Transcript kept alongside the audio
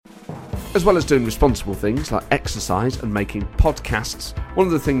As well as doing responsible things like exercise and making podcasts, one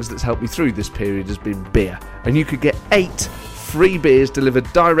of the things that's helped me through this period has been beer. And you could get 8 free beers delivered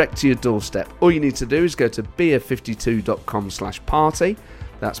direct to your doorstep. All you need to do is go to beer52.com/party.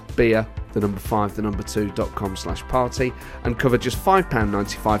 That's beer, the number 5, the number 2.com/party, and cover just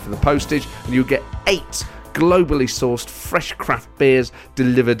 £5.95 for the postage, and you'll get 8 globally sourced fresh craft beers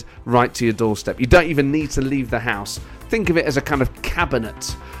delivered right to your doorstep. You don't even need to leave the house. Think of it as a kind of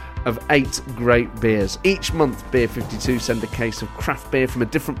cabinet of 8 great beers. Each month, Beer 52 send a case of craft beer from a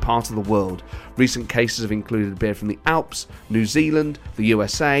different part of the world. Recent cases have included beer from the Alps, New Zealand, the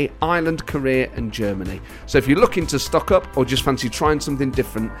USA, Ireland, Korea and Germany. So if you're looking to stock up or just fancy trying something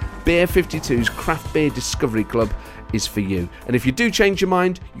different, Beer 52's Craft Beer Discovery Club is for you. And if you do change your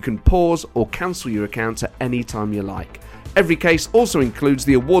mind, you can pause or cancel your account at any time you like. Every case also includes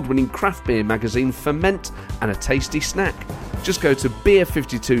the award-winning craft beer magazine Ferment and a tasty snack. Just go to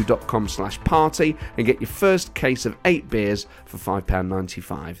beer52.com/party and get your first case of 8 beers for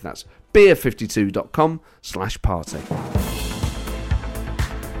 £5.95. That's beer52.com/party.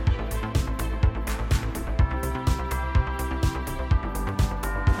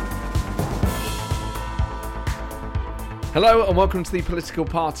 Hello and welcome to the Political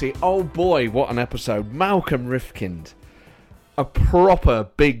Party. Oh boy, what an episode. Malcolm Rifkind. A proper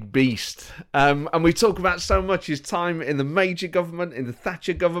big beast. And we talk about so much his time in the Major government, in the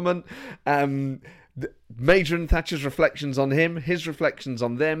Thatcher government, Major and Thatcher's reflections on him, his reflections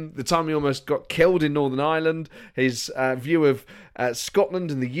on them, the time he almost got killed in Northern Ireland, his view of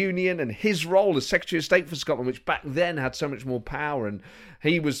Scotland and the Union, and his role as Secretary of State for Scotland, which back then had so much more power, and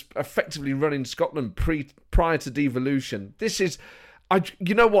he was effectively running Scotland prior to devolution. This is...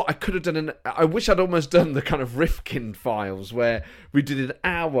 you know what, I could have done I wish I'd almost done the kind of Rifkind files where we did an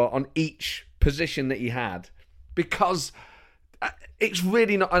hour on each position that he had, because it's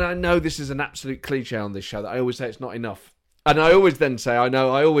really not, and I know this is an absolute cliche on this show that I always say it's not enough. And I always then say, I know,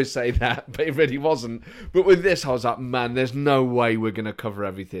 I always say that, but it really wasn't. But with this, I was like, man, there's no way we're going to cover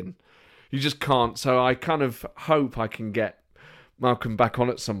everything. You just can't. So I kind of hope I can get Malcolm back on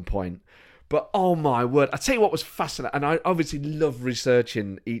at some point. But oh my word, I tell you what was fascinating, and I obviously love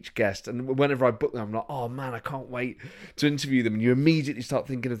researching each guest, and whenever I book them, I'm like, oh man, I can't wait to interview them, and you immediately start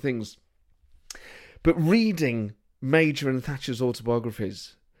thinking of things. But reading Major and Thatcher's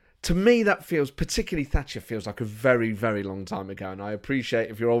autobiographies, to me that feels, particularly Thatcher, feels like a very, very long time ago, and I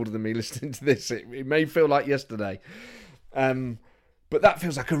appreciate if you're older than me listening to this, it may feel like yesterday. But that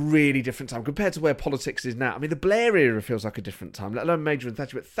feels like a really different time compared to where politics is now. I mean, the Blair era feels like a different time, let alone Major and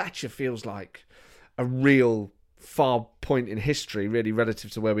Thatcher, but Thatcher feels like a real far point in history, really,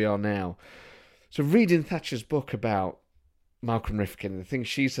 relative to where we are now. So reading Thatcher's book about Malcolm Rifkind, the things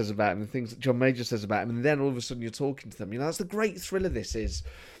she says about him, the things that John Major says about him, and then all of a sudden you're talking to them, that's the great thrill of this is.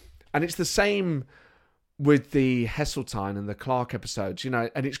 And it's the same with the Heseltine and the Clark episodes, and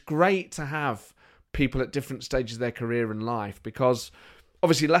it's great to have people at different stages of their career and life, because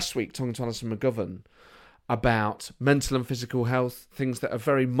obviously last week talking to Alison McGovern about mental and physical health, things that are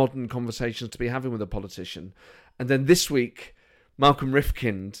very modern conversations to be having with a politician, and then this week Malcolm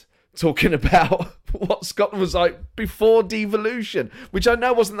Rifkind talking about what Scotland was like before devolution, which I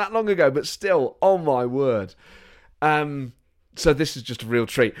know wasn't that long ago, but still, oh my word. So this is just a real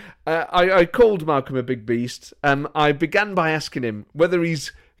treat. I called Malcolm a big beast. I began by asking him whether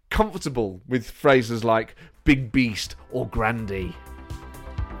he's comfortable with phrases like big beast or grandee.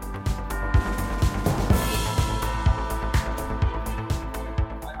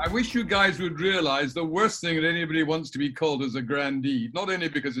 I wish you guys would realise the worst thing that anybody wants to be called is a grandee, not only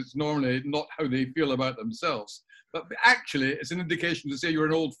because it's normally not how they feel about themselves, but actually it's an indication to say you're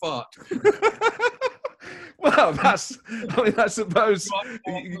an old fart. Well, I suppose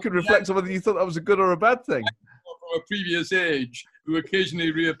you could reflect on whether you thought that was a good or a bad thing. From a previous age, who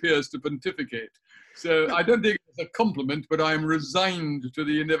occasionally reappears to pontificate. So I don't think it's a compliment, but I am resigned to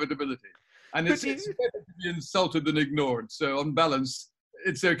the inevitability. And it's better to be insulted than ignored. So on balance,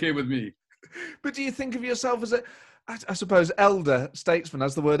 it's okay with me. But do you think of yourself as I suppose, elder statesman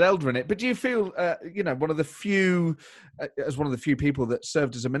has the word elder in it, but do you feel, one of the few people that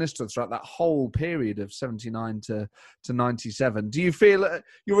served as a minister throughout that whole period of 79 to 97? Do you feel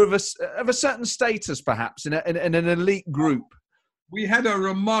you're of a certain status, perhaps, in an elite group? We had a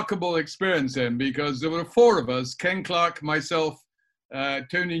remarkable experience then, because there were 4 of us: Ken Clarke, myself,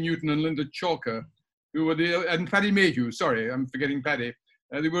 Tony Newton, and Linda Chalker, who were and Paddy Mayhew. Sorry, I'm forgetting Paddy.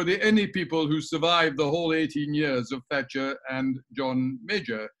 They were the only people who survived the whole 18 years of Thatcher and John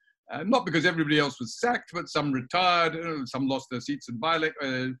Major. Not because everybody else was sacked, but some retired, some lost their seats in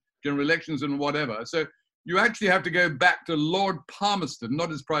general elections and whatever. So you actually have to go back to Lord Palmerston,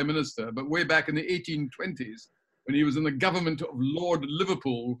 not as Prime Minister, but way back in the 1820s, when he was in the government of Lord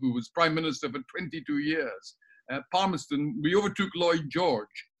Liverpool, who was Prime Minister for 22 years. Palmerston, we overtook Lloyd George,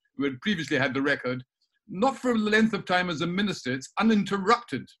 who had previously had the record, not for the length of time as a minister, it's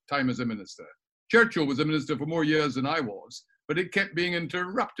uninterrupted time as a minister. Churchill was a minister for more years than I was, but it kept being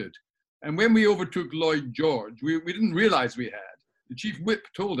interrupted. And when we overtook Lloyd George, we didn't realize we had. The chief whip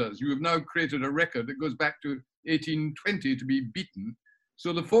told us, you have now created a record that goes back to 1820 to be beaten.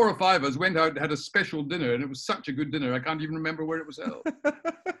 So the 4 or 5 of us went out and had a special dinner, and it was such a good dinner, I can't even remember where it was held.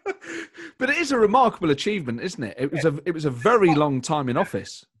 But it is a remarkable achievement, isn't it? It was a very long time in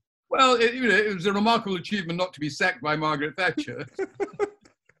office. Well, it was a remarkable achievement not to be sacked by Margaret Thatcher.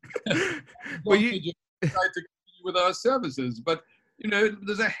 Well, you tried to continue with our services, but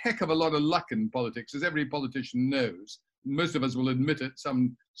there's a heck of a lot of luck in politics, as every politician knows. Most of us will admit it.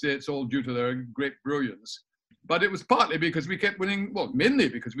 Some say it's all due to their great brilliance. But it was partly because we kept winning, well, mainly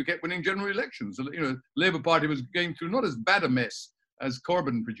because we kept winning general elections. Labour Party was going through not as bad a mess as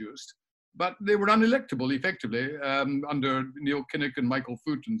Corbyn produced, but they were unelectable, effectively, under Neil Kinnock and Michael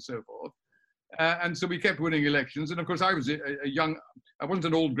Foot and so forth. And so we kept winning elections. And of course, I was I wasn't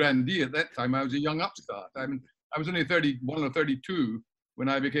an old grandee at that time. I was a young upstart. I was only 31 or 32 when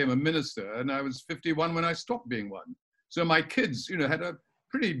I became a minister, and I was 51 when I stopped being one. So my kids, had a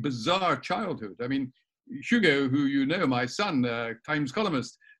pretty bizarre childhood. I mean, Hugo, who my son, Times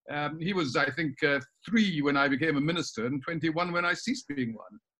columnist, he was, I think, 3 when I became a minister and 21 when I ceased being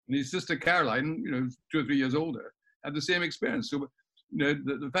one. And his sister Caroline, 2 or 3 years older, had the same experience. So,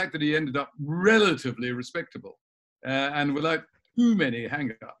 the fact that he ended up relatively respectable and without too many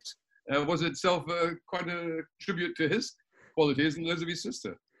hang-ups was itself quite a tribute to his qualities and those of his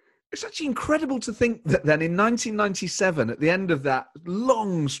sister. It's actually incredible to think that then in 1997, at the end of that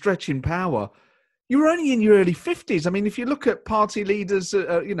long stretch in power, you were only in your early 50s. I mean, if you look at party leaders,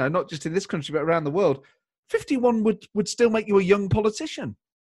 not just in this country, but around the world, 51 would still make you a young politician.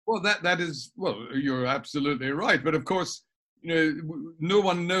 Well, that is, you're absolutely right. But of course, no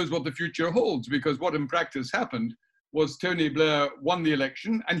one knows what the future holds, because what in practice happened was Tony Blair won the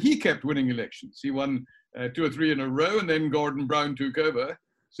election and he kept winning elections. He won 2 or 3 in a row, and then Gordon Brown took over.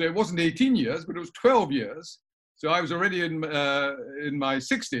 So it wasn't 18 years, but it was 12 years. So I was already in my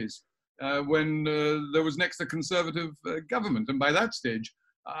 60s when there was next a Conservative government. And by that stage,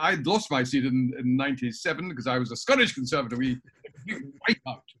 I'd lost my seat in 97 because I was a Scottish Conservative. We wiped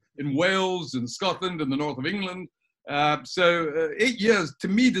out in Wales and Scotland and the north of England. So 8 years to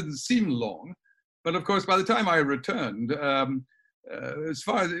me didn't seem long. But of course, by the time I returned, as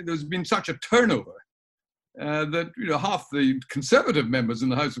far as there's been such a turnover, that half the Conservative members in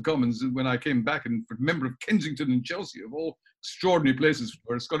the House of Commons, when I came back and member of Kensington and Chelsea, of all extraordinary places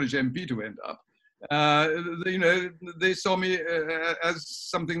for a Scottish MP to end up, they saw me as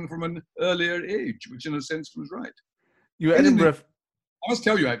something from an earlier age, which in a sense was right. You Edinburgh. I must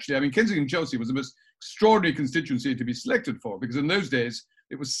tell you, actually, I mean, Kensington and Chelsea was the most extraordinary constituency to be selected for, because in those days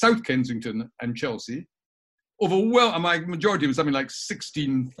it was South Kensington and Chelsea. My majority was something like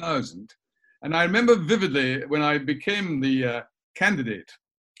 16,000. And I remember vividly when I became the candidate,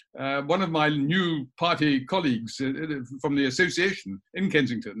 one of my new party colleagues from the association in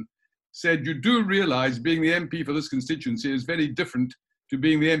Kensington said, you do realise being the MP for this constituency is very different to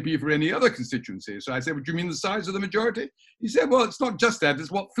being the MP for any other constituency. So I said, what do you mean the size of the majority? He said, well, it's not just that,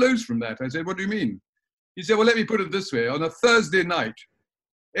 it's what flows from that. I said, what do you mean? He said, well, let me put it this way. On a Thursday night,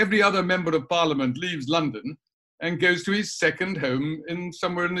 every other member of parliament leaves London and goes to his second home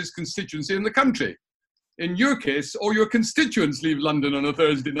somewhere in his constituency in the country. In your case, all your constituents leave London on a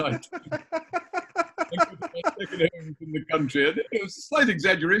Thursday night. Second home in the country. And it was a slight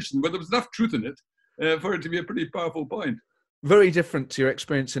exaggeration, but there was enough truth in it for it to be a pretty powerful point. Very different to your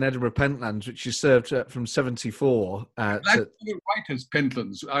experience in Edinburgh Pentlands, which you served from 74. I didn't write as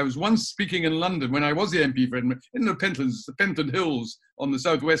Pentlands. I was once speaking in London when I was the MP for Edinburgh. In the Pentlands, the Pentland Hills on the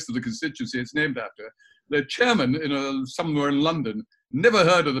southwest of the constituency, it's named after. The chairman somewhere in London never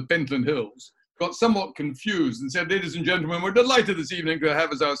heard of the Pentland Hills, got somewhat confused and said, ladies and gentlemen, we're delighted this evening to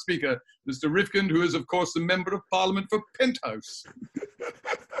have as our speaker Mr. Rifkind, who is, of course, the Member of Parliament for Penthouse.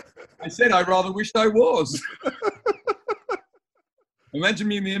 I said, I rather wished I was. Imagine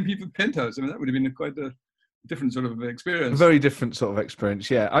being the MP for Penthouse. I mean, that would have been quite a different sort of experience. Very different sort of experience,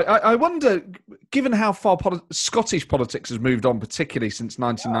 yeah. I wonder, given how far Scottish politics has moved on, particularly since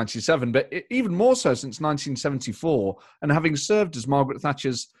 1997, but even more so since 1974, and having served as Margaret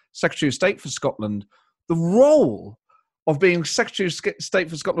Thatcher's Secretary of State for Scotland, the role of being Secretary of State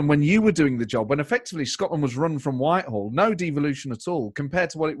for Scotland when you were doing the job, when effectively Scotland was run from Whitehall, no devolution at all, compared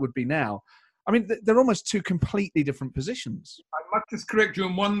to what it would be now. I mean, they're almost two completely different positions. I must just correct you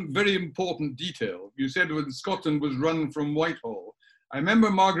on one very important detail. You said when Scotland was run from Whitehall. I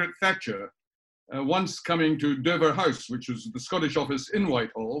remember Margaret Thatcher once coming to Dover House, which was the Scottish office in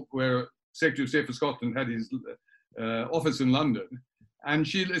Whitehall, where Secretary of State for Scotland had his office in London. And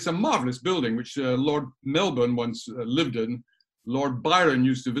it's a marvellous building, which Lord Melbourne once lived in. Lord Byron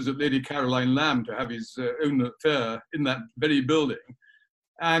used to visit Lady Caroline Lamb to have his own affair in that very building.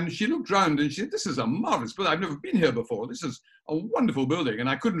 And she looked round and she said, "This is a marvellous building. I've never been here before. This is a wonderful building." And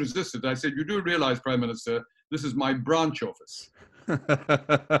I couldn't resist it. I said, "You do realise, Prime Minister, this is my branch office."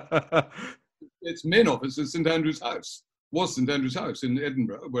 Its main office is St Andrew's House, was St Andrew's House in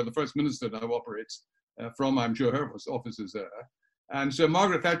Edinburgh, where the First Minister now operates from. I'm sure her office is there. And so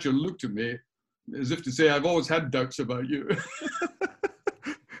Margaret Thatcher looked at me as if to say, "I've always had doubts about you."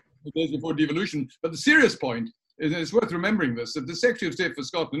 The days before devolution. But the serious point is, it's worth remembering this, that the Secretary of State for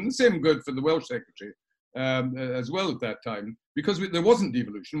Scotland, and the same good for the Welsh Secretary as well at that time, because there wasn't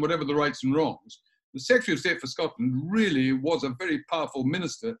devolution, whatever the rights and wrongs, the Secretary of State for Scotland really was a very powerful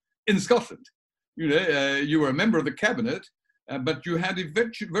minister in Scotland. You know, you were a member of the cabinet, but you had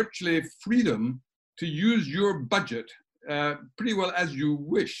virtually freedom to use your budget pretty well as you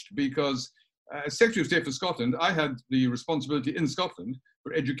wished, because as Secretary of State for Scotland, I had the responsibility in Scotland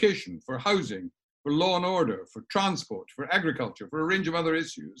for education, for housing, for law and order, for transport, for agriculture, for a range of other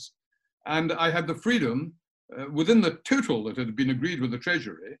issues. And I had the freedom, within the total that had been agreed with the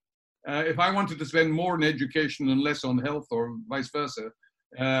Treasury, if I wanted to spend more on education and less on health or vice versa,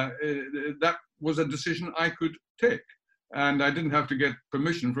 that was a decision I could take. And I didn't have to get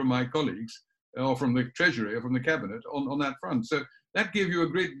permission from my colleagues or from the Treasury or from the Cabinet on that front. So that gave you a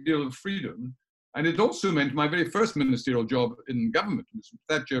great deal of freedom. And it also meant my very first ministerial job in government, Ms.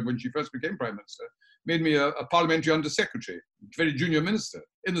 Thatcher, when she first became Prime Minister, made me a parliamentary under-secretary, very junior minister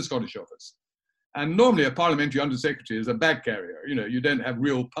in the Scottish office. And normally a parliamentary under-secretary is a bag carrier. You know, you don't have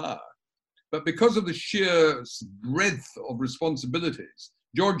real power. But because of the sheer breadth of responsibilities,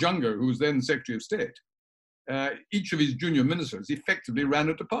 George Younger, who was then Secretary of State, each of his junior ministers effectively ran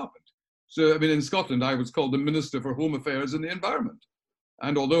a department. So, I mean, in Scotland, I was called the Minister for Home Affairs and the Environment.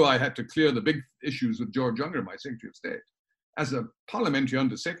 And although I had to clear the big issues with George Younger, my Secretary of State, as a parliamentary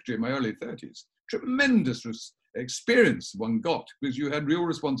under-secretary in my early 30s, tremendous experience one got, because you had real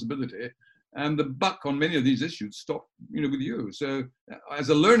responsibility, and the buck on many of these issues stopped, you know, with you. So as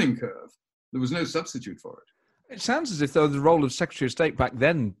a learning curve, there was no substitute for it. It sounds as if, though, the role of Secretary of State back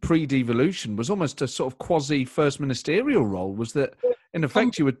then, pre-devolution, was almost a sort of quasi-first ministerial role. Was that, in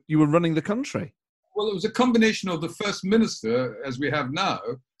effect, you were running the country? Well, it was a combination of the First Minister, as we have now,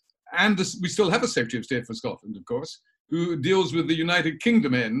 and we still have a Secretary of State for Scotland, of course, who deals with the United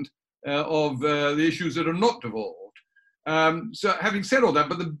Kingdom end of the issues that are not devolved. So having said all that,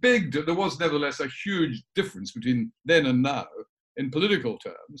 but there was nevertheless a huge difference between then and now in political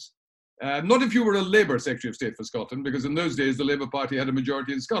terms. Not if you were a Labour Secretary of State for Scotland, because in those days the Labour Party had a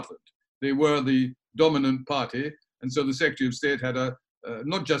majority in Scotland. They were the dominant party, and so the Secretary of State had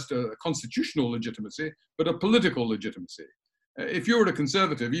not just a constitutional legitimacy, but a political legitimacy. If you were a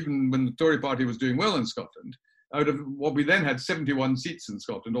Conservative, even when the Tory party was doing well in Scotland, out of what we then had 71 seats in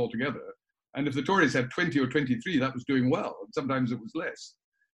Scotland altogether, and if the Tories had 20 or 23, that was doing well, and sometimes it was less.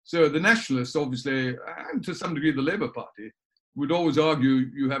 So the Nationalists, obviously, and to some degree the Labour Party, would always argue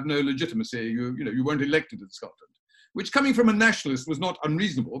you have no legitimacy, you weren't elected in Scotland, which coming from a nationalist was not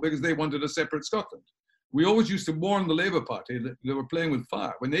unreasonable, because they wanted a separate Scotland. We always used to warn the Labour Party that they were playing with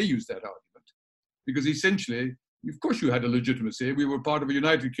fire when they used that argument, because essentially, of course you had a legitimacy. We were part of a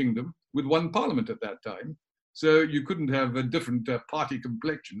United Kingdom with one parliament at that time, so you couldn't have a different party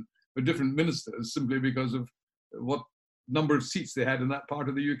complexion for different ministers simply because of what number of seats they had in that part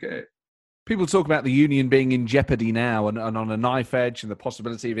of the UK. People talk about the union being in jeopardy now and on a knife edge, and the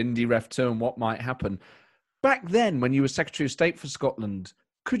possibility of Indy Ref 2 and what might happen. Back then, when you were Secretary of State for Scotland,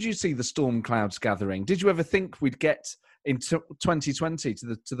 could you see the storm clouds gathering? Did you ever think we'd get in 2020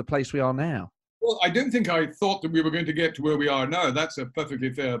 to the place we are now? Well, I don't think I thought that we were going to get to where we are now. That's a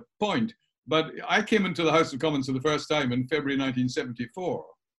perfectly fair point. But I came into the House of Commons for the first time in February 1974.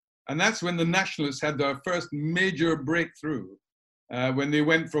 And that's when the Nationalists had their first major breakthrough, when they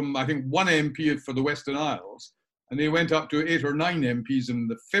went from, I think, 1 MP for the Western Isles, and they went up to 8 or 9 MPs in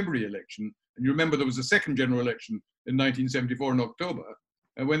the February election. And you remember there was a second general election in 1974 in October,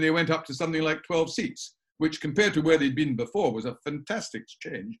 when they went up to something like 12 seats, which compared to where they'd been before was a fantastic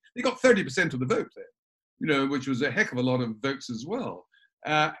change. They got 30% of the vote there, which was a heck of a lot of votes as well.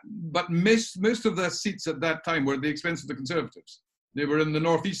 But most of their seats at that time were at the expense of the Conservatives. They were in the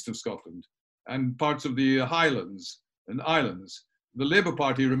northeast of Scotland and parts of the Highlands and Islands. the Labour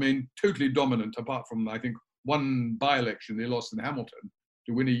Party remained totally dominant, apart from, I think, one by-election they lost in Hamilton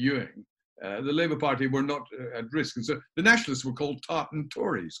to Winnie Ewing. The Labour Party were not at risk. And so the Nationalists were called Tartan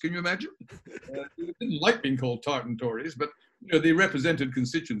Tories. Can you imagine? They didn't like being called Tartan Tories, but they represented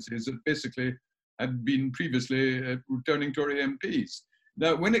constituencies that basically had been previously returning Tory MPs.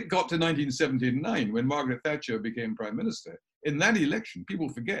 Now, when it got to 1979, when Margaret Thatcher became Prime Minister, in that election, people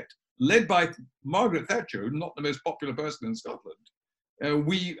forget, led by Margaret Thatcher, not the most popular person in Scotland,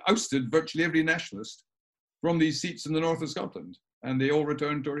 we ousted virtually every nationalist from these seats in the north of Scotland, and they all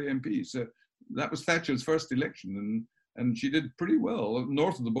returned Tory MPs. So that was Thatcher's first election, and she did pretty well,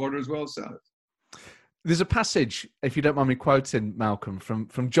 north of the border as well as south. There's a passage, if you don't mind me quoting, Malcolm,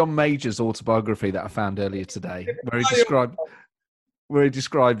 from John Major's autobiography that I found earlier today, where he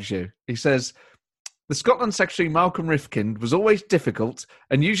describes you. He says, "The Scotland Secretary, Malcolm Rifkind, was always difficult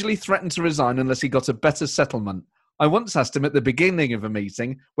and usually threatened to resign unless he got a better settlement. I once asked him at the beginning of a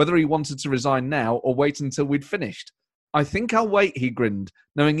meeting whether he wanted to resign now or wait until we'd finished. 'I think I'll wait,' he grinned,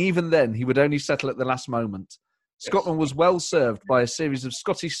 knowing even then he would only settle at the last moment. Scotland was well served by a series of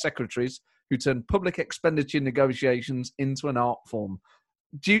Scottish secretaries who turned public expenditure negotiations into an art form."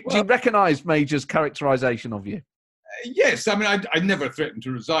 Do you recognise Major's characterisation of you? Yes, I mean, I never threatened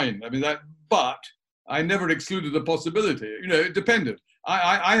to resign. I mean, but I never excluded the possibility. It depended.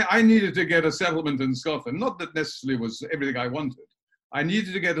 I needed to get a settlement in Scotland, not that necessarily was everything I wanted. I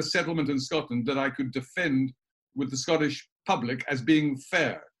needed to get a settlement in Scotland that I could defend with the Scottish public as being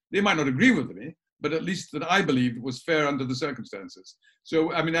fair. They might not agree with me, but at least that I believed was fair under the circumstances.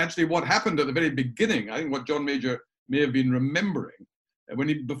 So, I mean, actually what happened at the very beginning, I think what John Major may have been remembering,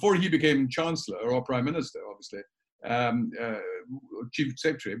 before he became Chancellor or Prime Minister, obviously, Chief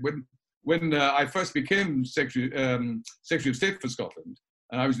Secretary, when I first became Secretary of State for Scotland,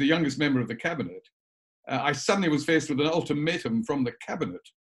 and I was the youngest member of the Cabinet, I suddenly was faced with an ultimatum from the Cabinet,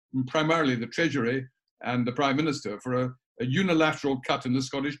 primarily the Treasury and the Prime Minister, for a unilateral cut in the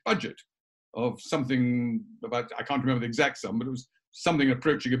Scottish budget of something about, I can't remember the exact sum, but it was something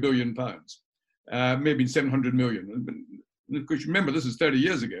approaching £1 billion, maybe 700 million. And of course, remember, this is 30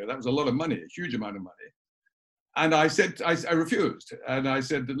 years ago. That was a lot of money, a huge amount of money. And I said, I refused. And I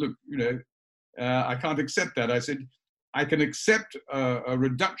said, look, I can't accept that. I said, I can accept a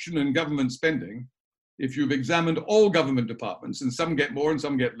reduction in government spending if you've examined all government departments, and some get more and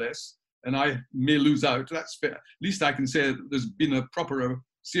some get less, and I may lose out. That's fair. At least I can say there's been a proper,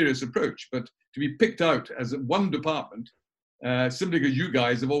 serious approach. But to be picked out as one department, simply because you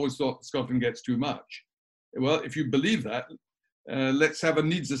guys have always thought Scotland gets too much. Well, if you believe that, let's have a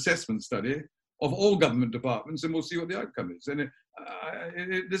needs assessment study of all government departments, and we'll see what the outcome is. And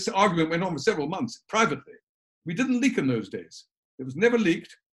this argument went on for several months privately. We didn't leak in those days. It was never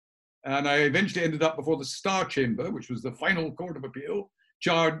leaked. And I eventually ended up before the Star Chamber, which was the final court of appeal,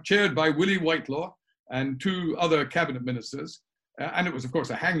 chaired by Willie Whitelaw and two other cabinet ministers. And it was, of course,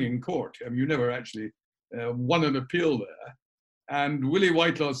 a hanging court. I mean, you never actually won an appeal there. And Willie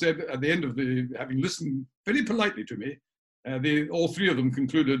Whitelaw said at the end of having listened very politely to me, all three of them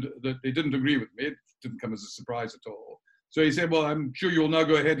concluded that they didn't agree with me. It didn't come as a surprise at all. So he said, well, I'm sure you'll now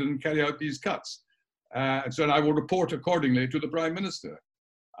go ahead and carry out these cuts. And so I will report accordingly to the Prime Minister.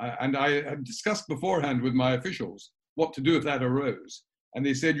 And I had discussed beforehand with my officials what to do if that arose. And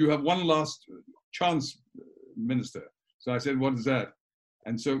they said, you have one last chance, Minister. So I said, what is that?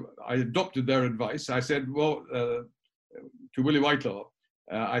 And so I adopted their advice. I said, well, to Willie Whitelaw,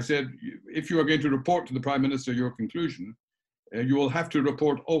 I said, if you are going to report to the Prime Minister your conclusion, you will have to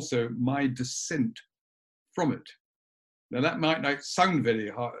report also my dissent from it. Now that might not sound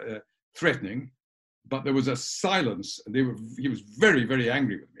very threatening, but there was a silence. He was very, very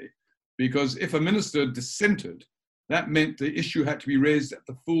angry with me, because if a minister dissented, that meant the issue had to be raised at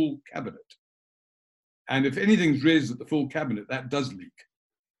the full cabinet. And if anything's raised at the full cabinet, that does leak.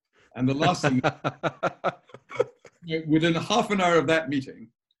 And the last thing, within half an hour of that meeting,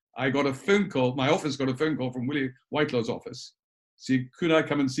 I got a phone call. My office got a phone call from Willie Whitelaw's office. See, could I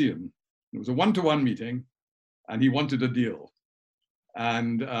come and see him? It was a one-to-one meeting, and he wanted a deal.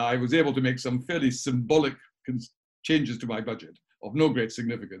 And I was able to make some fairly symbolic changes to my budget of no great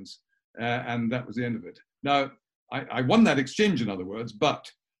significance. And that was the end of it. Now, I won that exchange, in other words,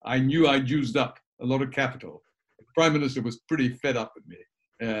 but I knew I'd used up a lot of capital. The Prime Minister was pretty fed up with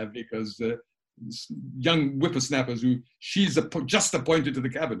me because young whippersnappers who she's just appointed to the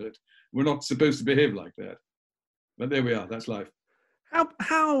cabinet were not supposed to behave like that. But there we are, that's life.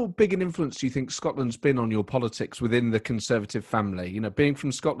 How big an influence do you think Scotland's been on your politics within the Conservative family? Being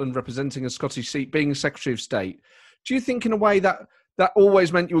from Scotland, representing a Scottish seat, being Secretary of State, do you think in a way that that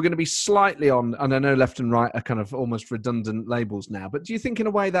always meant you were going to be slightly on, and I know left and right are kind of almost redundant labels now, but do you think in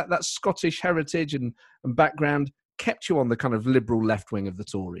a way that that Scottish heritage and background kept you on the kind of liberal left wing of the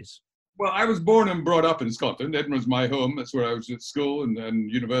Tories? Well, I was born and brought up in Scotland. Edinburgh's my home. That's where I was at school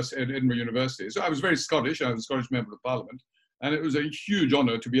and university, at Edinburgh University. So I was very Scottish. I was a Scottish member of Parliament. And it was a huge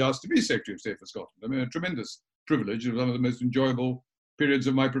honour to be asked to be Secretary of State for Scotland. I mean, a tremendous privilege. It was one of the most enjoyable periods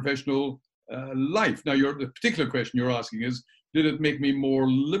of my professional life. Now, the particular question you're asking is, did it make me more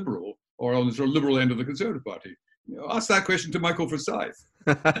liberal or on the sort of liberal end of the Conservative Party? You know, ask that question to Michael Forsyth.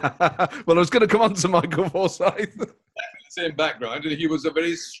 Well, I was going to come on to Michael Forsyth. Same background, and he was a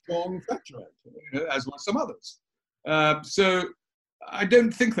very strong Thatcherite, as were some others. So I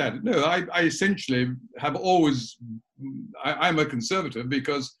don't think that. No, I essentially have always. I'm a Conservative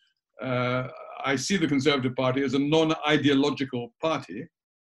because I see the Conservative Party as a non-ideological party.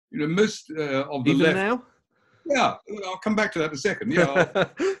 You know, most of the Even left. now? Yeah, I'll come back to that in a second. Yeah, I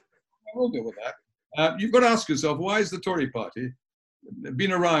will deal with that. You've got to ask yourself, why is the Tory Party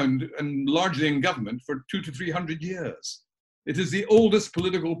been around and largely in government for 200 to 300 years? It is the oldest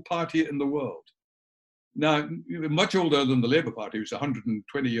political party in the world. Now, much older than the Labour Party, which is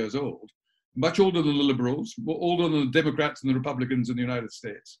 120 years old, much older than the Liberals, older than the Democrats and the Republicans in the United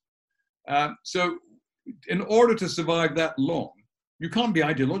States. So in order to survive that long, you can't be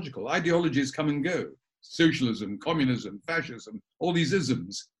ideological. Ideologies come and go. Socialism, communism, fascism, all these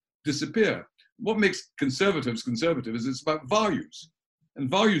isms disappear. What makes conservatives conservative is it's about values. And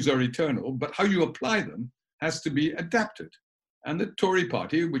values are eternal, but how you apply them has to be adapted. And the Tory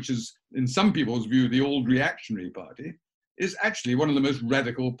party, which is in some people's view the old reactionary party, is actually one of the most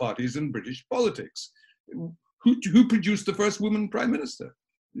radical parties in British politics. Who produced the first woman prime minister?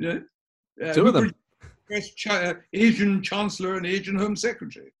 Two of them. First Asian chancellor and Asian home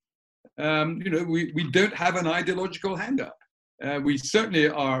secretary. We don't have an ideological hang-up. We certainly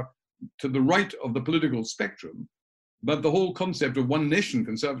are to the right of the political spectrum, but the whole concept of one nation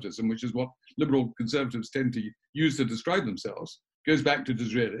conservatism, which is what liberal conservatives tend to use to describe themselves, goes back to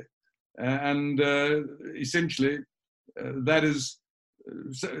Disraeli. Essentially, that is,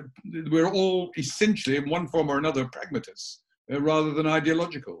 we're all essentially in one form or another pragmatists rather than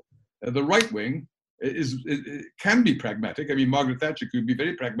ideological. The right wing can be pragmatic. I mean, Margaret Thatcher could be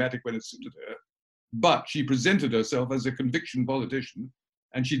very pragmatic when it suited her, but she presented herself as a conviction politician,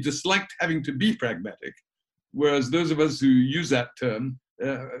 and she disliked having to be pragmatic, whereas those of us who use that term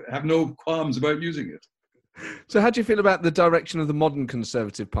have no qualms about using it. So how do you feel about the direction of the modern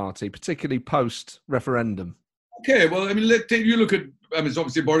Conservative Party, particularly post-referendum? Okay, well, I mean, you look at, it's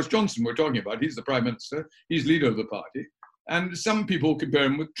obviously Boris Johnson we're talking about. He's the Prime Minister. He's leader of the party. And some people compare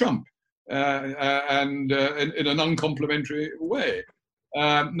him with Trump and in an uncomplimentary way.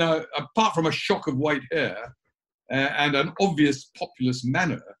 Now, apart from a shock of white hair and an obvious populist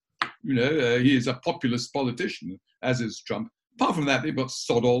manner, he is a populist politician, as is Trump. Apart from that, they've got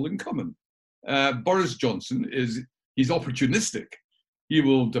sod all in common. Boris Johnson he's opportunistic. He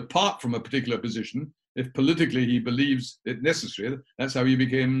will depart from a particular position if politically he believes it necessary. That's how he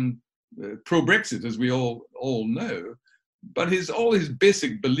became pro-Brexit, as we all know. But all his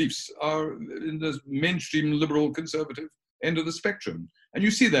basic beliefs are in the mainstream liberal conservative end of the spectrum. And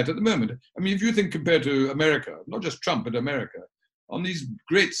you see that at the moment. I mean, if you think compared to America, not just Trump, but America, on these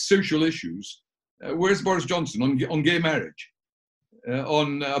great social issues, where's Boris Johnson on gay marriage,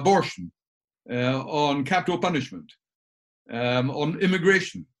 on abortion, on capital punishment, on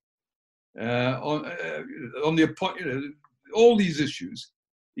immigration, on all these issues?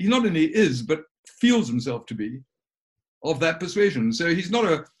 He not only is, but feels himself to be of that persuasion. So he's not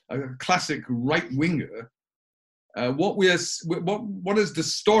a classic right-winger. What has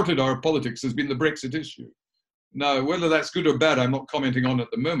distorted our politics has been the Brexit issue. Now, whether that's good or bad, I'm not commenting on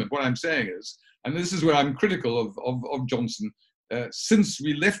at the moment. What I'm saying is, and this is where I'm critical of Johnson, since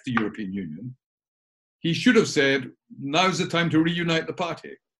we left the European Union, he should have said, now's the time to reunite the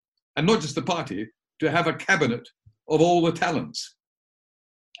party. And not just the party, to have a cabinet of all the talents.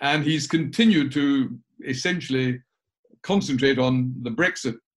 And he's continued to essentially concentrate on the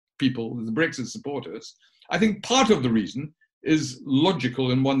Brexit people, the Brexit supporters. I think part of the reason is logical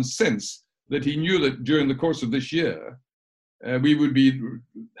in one sense, that he knew that during the course of this year, we would be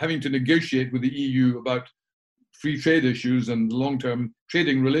having to negotiate with the EU about free trade issues and long-term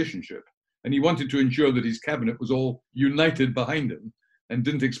trading relationship. And he wanted to ensure that his cabinet was all united behind him and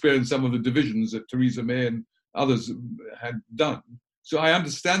didn't experience some of the divisions that Theresa May and others had done. So I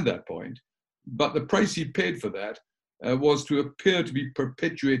understand that point. But the price he paid for that was to appear to be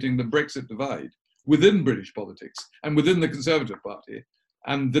perpetuating the Brexit divide within British politics and within the Conservative Party,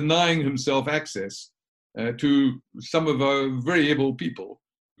 and denying himself access to some of our very able people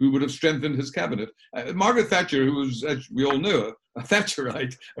who would have strengthened his cabinet. Margaret Thatcher, who was, as we all know, a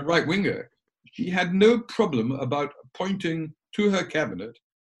Thatcherite, a right-winger, she had no problem about appointing to her cabinet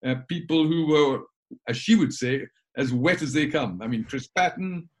people who were, as she would say, as wet as they come. I mean, Chris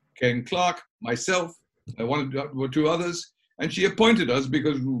Patten, Ken Clarke, myself, one or two others, and she appointed us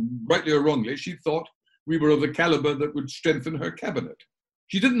because, rightly or wrongly, she thought we were of the caliber that would strengthen her cabinet.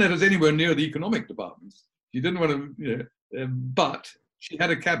 She didn't let us anywhere near the economic departments. She didn't want to, but she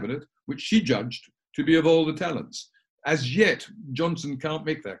had a cabinet which she judged to be of all the talents. As yet, Johnson can't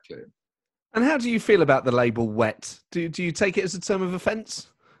make that claim. And how do you feel about the label wet? Do you take it as a term of offence?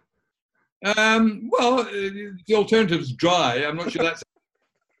 Well, the alternative's dry. I'm not sure that's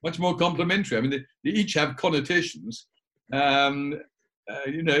much more complimentary. I mean, they each have connotations. I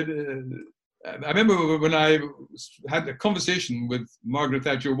remember when I had a conversation with Margaret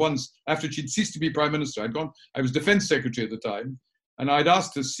Thatcher once after she'd ceased to be Prime Minister. I was Defence Secretary at the time, and I'd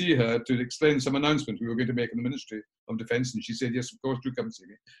asked to see her to explain some announcement we were going to make in the Ministry of Defence, and she said, yes, of course, do come and see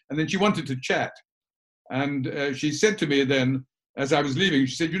me. And then she wanted to chat. And she said to me then, as I was leaving,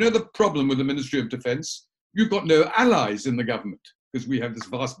 she said, you know the problem with the Ministry of Defence? You've got no allies in the government, because we have this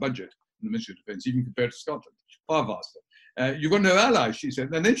vast budget in the Ministry of Defence, even compared to Scotland, far vaster. You've got no allies, she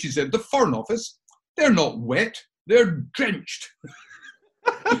said. And then she said, the Foreign Office, they're not wet, they're drenched.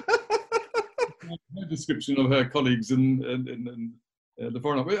 My description of her colleagues in the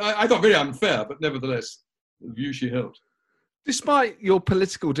Foreign Office, I thought very unfair, but nevertheless, the view she held. Despite your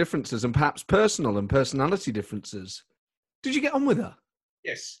political differences and perhaps personal and personality differences, did you get on with her?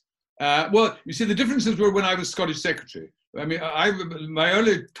 Yes. Well, you see, the differences were when I was Scottish Secretary. I mean, my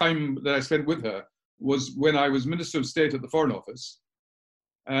early time that I spent with her was when I was Minister of State at the Foreign Office.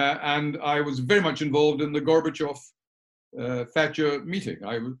 And I was very much involved in the Gorbachev-Thatcher meeting.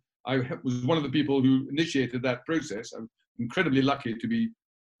 I was one of the people who initiated that process. I'm incredibly lucky to be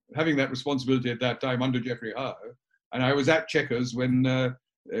having that responsibility at that time under Geoffrey Howe. And I was at Chequers when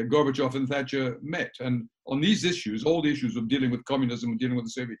Gorbachev and Thatcher met. And on these issues, all the issues of dealing with communism and dealing with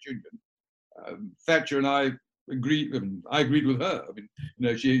the Soviet Union, Thatcher and I agreed. I agreed with her. I mean,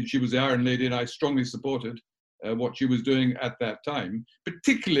 she was the Iron Lady, and I strongly supported what she was doing at that time.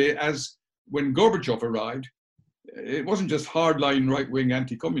 Particularly as when Gorbachev arrived, it wasn't just hardline right-wing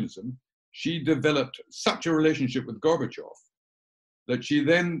anti-communism. She developed such a relationship with Gorbachev that she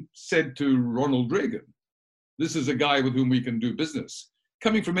then said to Ronald Reagan, "This is a guy with whom we can do business."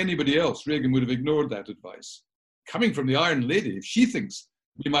 Coming from anybody else, Reagan would have ignored that advice. Coming from the Iron Lady, if she thinks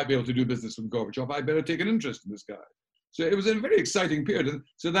we might be able to do business with Gorbachev, I better take an interest in this guy. So it was a very exciting period. And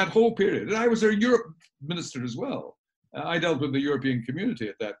so that whole period, and I was a Europe minister as well. I dealt with the European community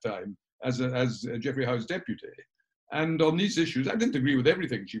at that time as Geoffrey Howe's deputy. And on these issues, I didn't agree with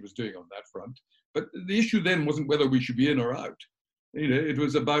everything she was doing on that front. But the issue then wasn't whether we should be in or out. It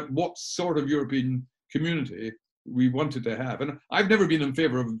was about what sort of European community we wanted to have. And I've never been in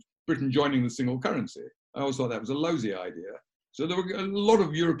favor of Britain joining the single currency. I always thought that was a lousy idea. So there were a lot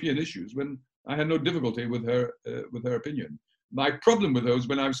of European issues when I had no difficulty with her opinion. My problem with her was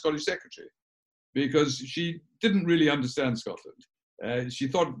when I was Scottish Secretary, because she didn't really understand Scotland. She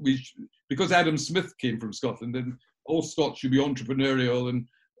thought because Adam Smith came from Scotland, and all Scots should be entrepreneurial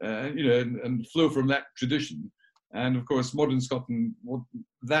and flow from that tradition. And of course, modern Scotland wasn't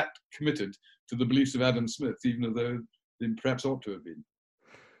that committed to the beliefs of Adam Smith, even though they perhaps ought to have been.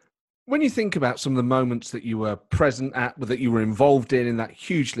 When you think about some of the moments that you were present at, that you were involved in that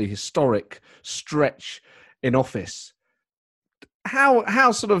hugely historic stretch in office, how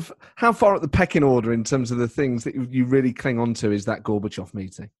far up the pecking order in terms of the things that you really cling on to is that Gorbachev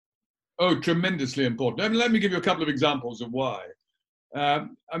meeting? Oh, tremendously important. I mean, let me give you a couple of examples of why.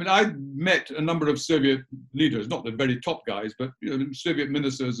 I met a number of Soviet leaders, not the very top guys, but Soviet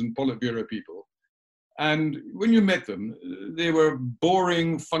ministers and Politburo people. And when you met them, they were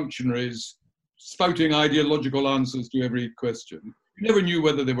boring functionaries spouting ideological answers to every question. You never knew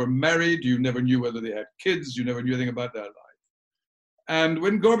whether they were married, you never knew whether they had kids, you never knew anything about their life. And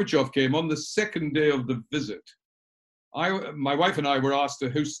when Gorbachev came on the second day of the visit, my wife and I were asked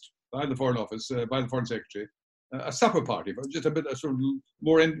to host by the Foreign Office, by the Foreign Secretary, a supper party, but just a sort of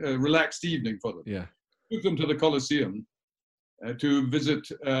more relaxed evening for them. Yeah. Took them to the Colosseum to visit,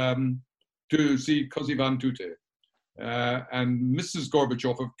 to see Kozyvan Tute. And Mrs.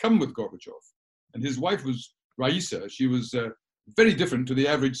 Gorbachev had come with Gorbachev. And his wife was Raisa. She was very different to the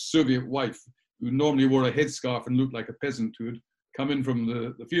average Soviet wife, who normally wore a headscarf and looked like a peasant who had come in from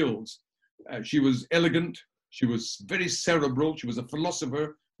the fields. She was elegant. She was very cerebral. She was a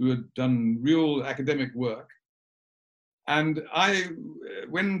philosopher who had done real academic work. And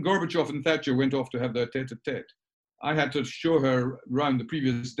when Gorbachev and Thatcher went off to have their tete-a-tete, I had to show her around the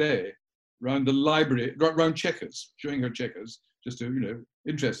previous day, around the library, around Chequers, showing her Chequers, just to,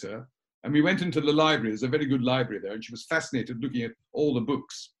 interest her. And we went into the library. There's a very good library there, and she was fascinated looking at all the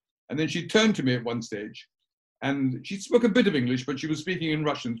books. And then she turned to me at one stage, and she spoke a bit of English, but she was speaking in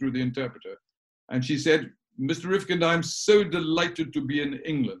Russian through the interpreter. And she said, "Mr. Rifkind, I'm so delighted to be in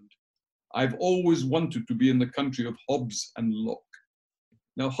England. I've always wanted to be in the country of Hobbes and Locke."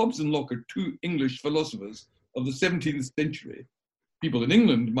 Now, Hobbes and Locke are two English philosophers of the 17th century. People in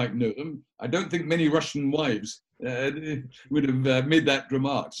England might know them. I don't think many Russian wives would have made that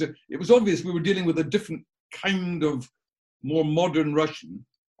remark. So it was obvious we were dealing with a different kind of more modern Russian.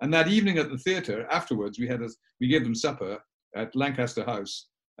 And that evening at the theatre, afterwards, we gave them supper at Lancaster House.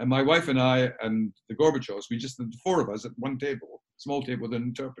 And my wife and I and the Gorbachevs, the four of us at one table, small table with an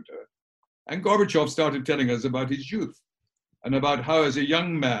interpreter. And Gorbachev started telling us about his youth and about how, as a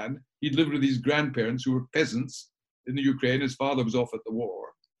young man, he'd lived with his grandparents who were peasants in the Ukraine. His father was off at the war.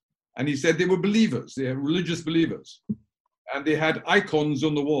 And he said they were believers, they were religious believers. And they had icons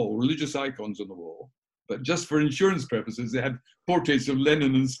on the wall, religious icons on the wall. But just for insurance purposes, they had portraits of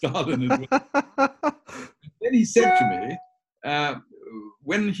Lenin and Stalin as well. Then he said to me,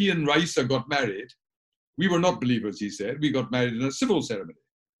 when he and Raisa got married, we were not believers, he said. We got married in a civil ceremony.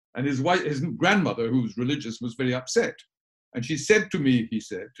 And his grandmother, who was religious, was very upset. And she said to me,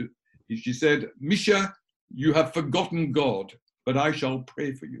 she said, "Misha, you have forgotten God, but I shall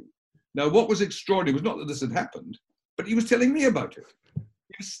pray for you." Now, what was extraordinary was not that this had happened, but he was telling me about it.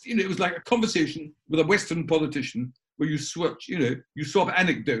 It was like a conversation with a Western politician where you swap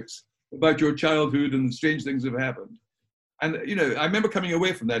anecdotes about your childhood and the strange things that have happened. And, I remember coming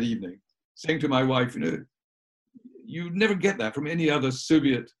away from that evening saying to my wife, you'd never get that from any other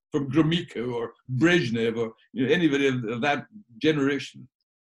Soviet, from Gromyko or Brezhnev or anybody of that generation.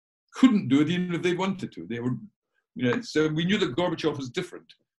 Couldn't do it even if they wanted to. They were, so we knew that Gorbachev was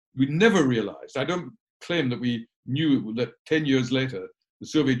different. We never realized. I don't claim that we knew that 10 years later the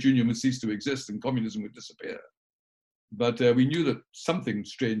Soviet Union would cease to exist and communism would disappear. But we knew that something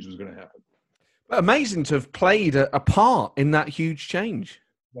strange was going to happen. Amazing to have played a part in that huge change.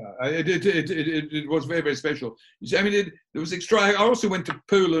 Yeah, it was very, very special. It was extra. I also went to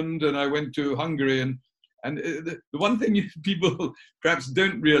Poland and I went to Hungary, and the one thing people perhaps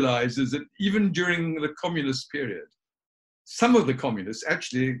don't realize is that even during the communist period, some of the communists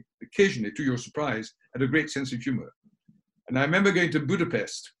actually, occasionally, to your surprise, had a great sense of humor. And I remember going to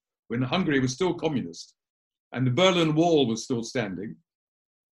Budapest when Hungary was still communist and the Berlin Wall was still standing.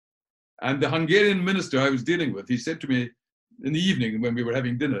 And the Hungarian minister I was dealing with, he said to me in the evening when we were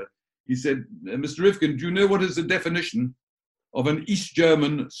having dinner, he said, "Mr. Rifkind, do you know what is the definition of an East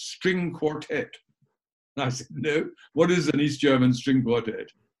German string quartet?" And I said, "No, what is an East German string quartet?"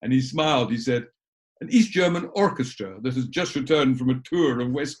 And he smiled. He said, "An East German orchestra that has just returned from a tour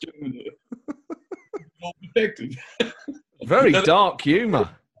of West Germany." All protected. Very dark humour.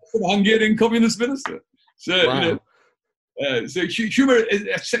 From a Hungarian communist minister. So, wow. So humor,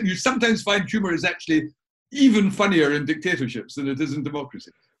 you sometimes find humor is actually even funnier in dictatorships than it is in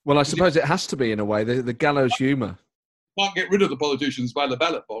democracy. Well, I suppose it has to be in a way, the gallows humour. Can't get rid of the politicians by the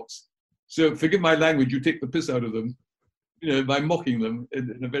ballot box. So forgive my language, you take the piss out of them, by mocking them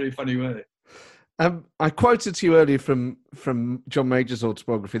in a very funny way. I quoted to you earlier from John Major's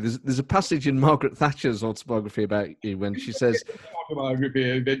autobiography. There's a passage in Margaret Thatcher's autobiography about you when she says... autobiography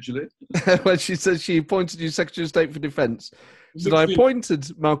eventually. When she says she appointed you Secretary of State for Defence. Said, "I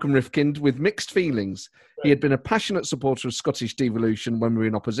appointed Malcolm Rifkind with mixed feelings. He had been a passionate supporter of Scottish devolution when we were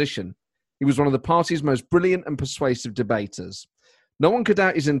in opposition. He was one of the party's most brilliant and persuasive debaters. No one could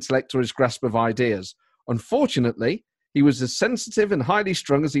doubt his intellect or his grasp of ideas. Unfortunately, he was as sensitive and highly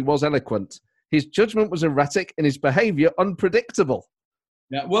strung as he was eloquent. His judgment was erratic and his behaviour unpredictable."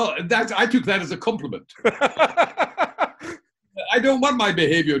 Yeah, well, I took that as a compliment. I don't want my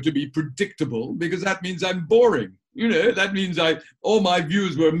behaviour to be predictable because that means I'm boring. That means all my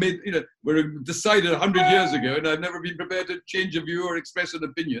views were were decided 100 years ago, and I've never been prepared to change a view or express an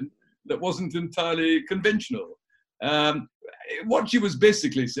opinion that wasn't entirely conventional. What she was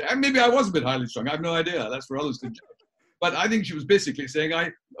basically saying, and maybe I was a bit highly strung, I have no idea, that's for others to judge. But I think she was basically saying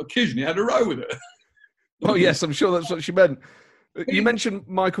I occasionally had a row with her. Oh, yes, I'm sure that's what she meant. You mentioned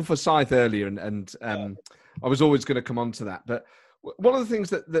Michael Forsyth earlier, and I was always going to come on to that. But one of the things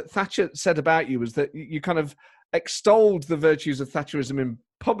that Thatcher said about you was that you kind of extolled the virtues of Thatcherism in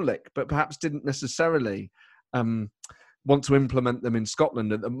public, but perhaps didn't necessarily want to implement them in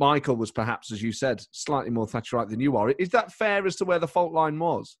Scotland. And that Michael was perhaps, as you said, slightly more Thatcherite than you are. Is that fair as to where the fault line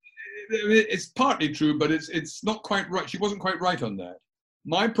was? It's partly true, but it's not quite right. She wasn't quite right on that.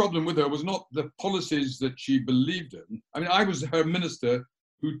 My problem with her was not the policies that she believed in. I mean, I was her minister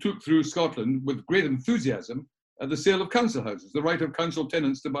who took through Scotland with great enthusiasm the sale of council houses, the right of council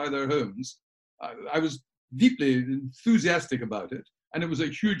tenants to buy their homes. I was deeply enthusiastic about it, and it was a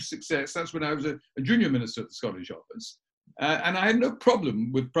huge success. That's when I was a junior minister at the Scottish Office. And I had no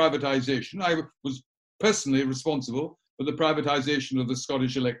problem with privatisation. I was personally responsible for the privatisation of the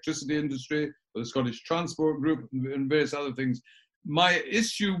Scottish electricity industry, for the Scottish Transport Group, and various other things. My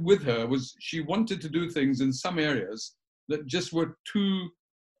issue with her was she wanted to do things in some areas that just were too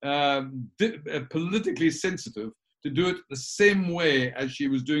politically sensitive to do it the same way as she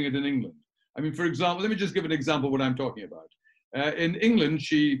was doing it in England. I mean, for example, let me just give an example of what I'm talking about. In England,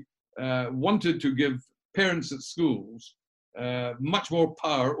 she wanted to give parents at schools much more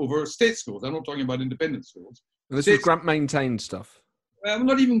power over state schools. I'm not talking about independent schools. And this was grant-maintained stuff?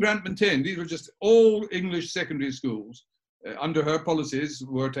 Not even grant-maintained. These were just all English secondary schools. Under her policies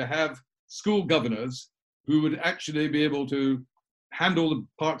were to have school governors who would actually be able to handle the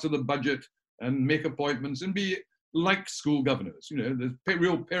parts of the budget and make appointments and be like school governors, the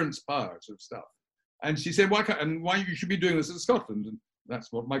real parents' power sort of stuff. And she said, why you should be doing this in Scotland? And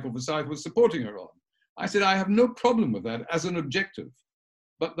that's what Michael Forsyth was supporting her on. I said, I have no problem with that as an objective.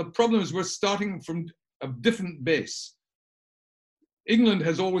 But the problem is we're starting from a different base. England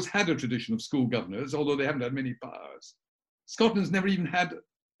has always had a tradition of school governors, although they haven't had many powers. Scotland's never even had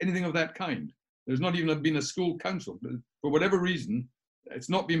anything of that kind. There's not even been a school council. For whatever reason, it's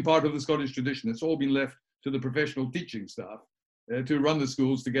not been part of the Scottish tradition. It's all been left to the professional teaching staff to run the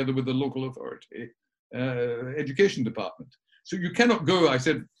schools together with the local authority education department. So you cannot go, I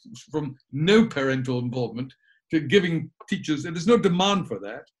said, from no parental involvement to giving teachers, and there's no demand for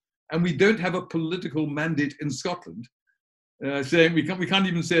that. And we don't have a political mandate in Scotland saying we can't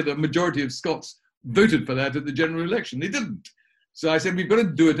even say the majority of Scots voted for that at the general election. They didn't. So I said, we've got to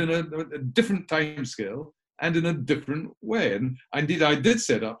do it in a different time scale and in a different way. And indeed, I did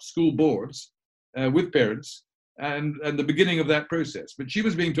set up school boards with parents and the beginning of that process. But she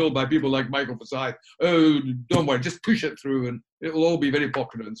was being told by people like Michael Forsyth, oh, don't worry, just push it through and it will all be very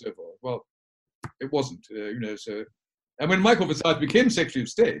popular and so forth. Well, it wasn't, so. And when Michael Forsyth became Secretary of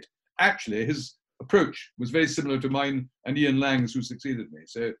State, actually his approach was very similar to mine and Ian Lang's, who succeeded me.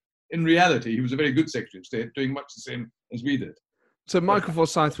 So in reality, he was a very good Secretary of State, doing much the same as we did. So Michael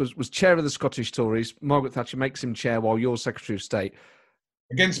Forsyth was chair of the Scottish Tories. Margaret Thatcher makes him chair while you're Secretary of State.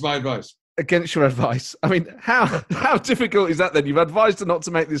 Against my advice. Against your advice. I mean, how difficult is that then? You've advised her not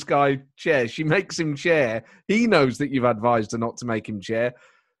to make this guy chair. She makes him chair. He knows that you've advised her not to make him chair.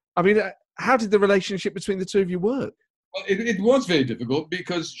 I mean, how did the relationship between the two of you work? Well, it was very difficult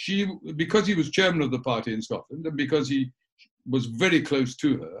because he was chairman of the party in Scotland and because he was very close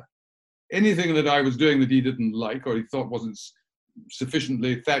to her. Anything that I was doing that he didn't like or he thought wasn't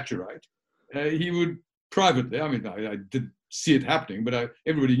sufficiently Thatcherite, he would privately, I mean, I did see it happening, but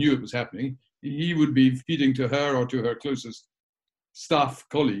everybody knew it was happening. He would be feeding to her or to her closest staff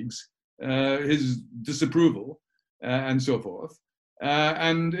colleagues his disapproval and so forth.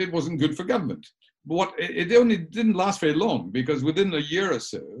 And it wasn't good for government. But it only didn't last very long because within a year or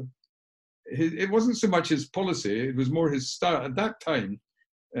so, it wasn't so much his policy, it was more his style. At that time,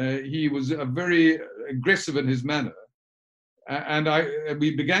 he was very aggressive in his manner. And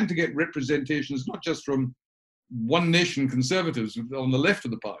we began to get representations, not just from One Nation conservatives on the left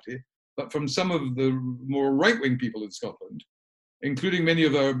of the party, but from some of the more right-wing people in Scotland, including many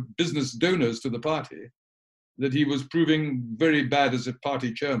of our business donors to the party, that he was proving very bad as a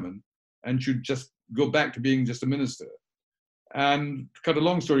party chairman and should just go back to being just a minister. And to cut a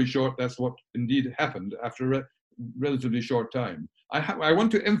long story short, that's what indeed happened after a relatively short time. I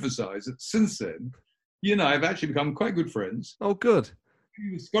want to emphasize that since then, he and I have actually become quite good friends. Oh, good.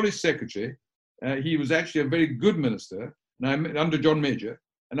 He was Scottish Secretary. He was actually a very good minister under John Major.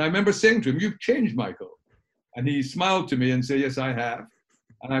 And I remember saying to him, "You've changed, Michael." And he smiled to me and said, "Yes, I have."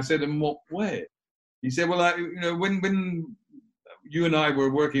 And I said, "In what way?" He said, "Well, when you and I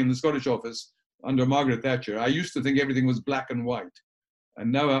were working in the Scottish office under Margaret Thatcher, I used to think everything was black and white,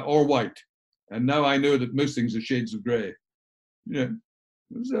 and now or white, and now I know that most things are shades of grey." It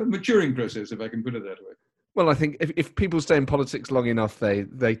was a maturing process, if I can put it that way. Well, I think if people stay in politics long enough,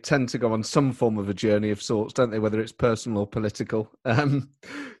 they tend to go on some form of a journey of sorts, don't they? Whether it's personal or political.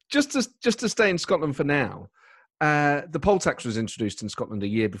 Just to stay in Scotland for now, the poll tax was introduced in Scotland a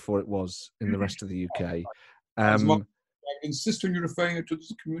year before it was in the rest of the UK. I insist on you referring it to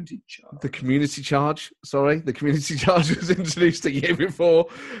the community charge. The community charge, sorry. The community charge was introduced a year before.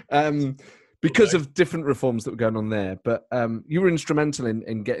 because of different reforms that were going on there. But you were instrumental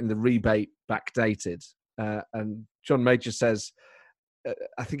in getting the rebate backdated. And John Major says,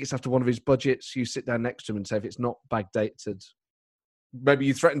 I think it's after one of his budgets, you sit down next to him and say, if it's not backdated, maybe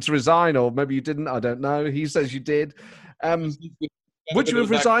you threatened to resign, or maybe you didn't. I don't know. He says you did. Would you have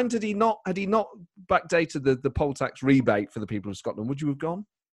resigned had he not backdated the poll tax rebate for the people of Scotland? Would you have gone?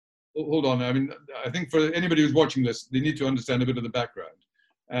 Hold on. I mean, I think for anybody who's watching this, they need to understand a bit of the background.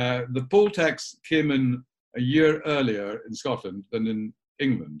 The poll tax came in a year earlier in Scotland than in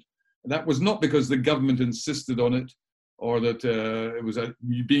England. And that was not because the government insisted on it, or that it was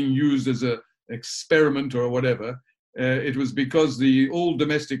being used as an experiment or whatever. It was because the old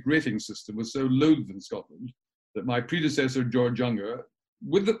domestic rating system was so loathed in Scotland that my predecessor, George Younger,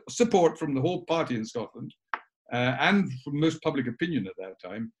 with the support from the whole party in Scotland and from most public opinion at that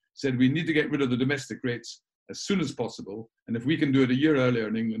time, said we need to get rid of the domestic rates as soon as possible, and if we can do it a year earlier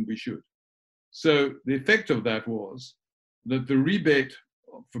in England, we should. So the effect of that was that the rebate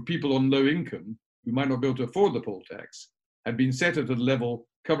for people on low income who might not be able to afford the poll tax had been set at a level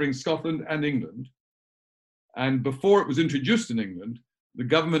covering Scotland and England. And before it was introduced in England, the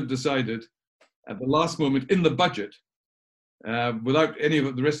government decided at the last moment in the budget, without any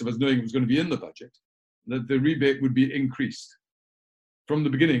of the rest of us knowing it was going to be in the budget, that the rebate would be increased from the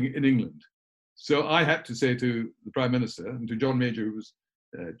beginning in England. So I had to say to the Prime Minister and to John Major, who was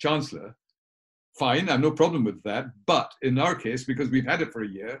Chancellor, fine, I have no problem with that, but in our case, because we've had it for a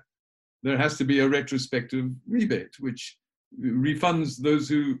year, there has to be a retrospective rebate, which refunds those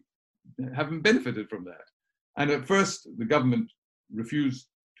who haven't benefited from that. And at first, the government refused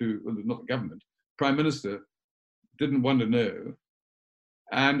to, well, not the government, Prime Minister didn't want to know.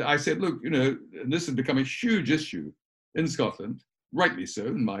 And I said, look, and this has become a huge issue in Scotland, rightly so,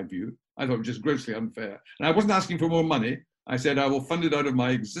 in my view. I thought it was just grossly unfair. And I wasn't asking for more money. I said, I will fund it out of my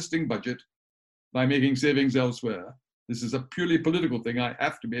existing budget by making savings elsewhere. This is a purely political thing I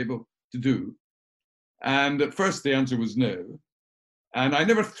have to be able to do. And at first the answer was no. And I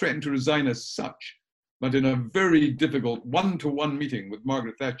never threatened to resign as such, but in a very difficult one-to-one meeting with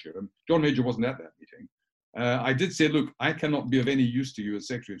Margaret Thatcher, and John Major wasn't at that meeting, I did say, look, I cannot be of any use to you as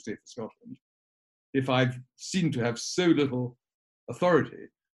Secretary of State for Scotland if I've seemed to have so little authority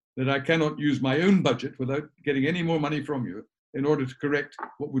that I cannot use my own budget without getting any more money from you in order to correct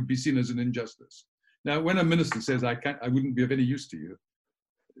what would be seen as an injustice. Now, when a minister says I wouldn't be of any use to you,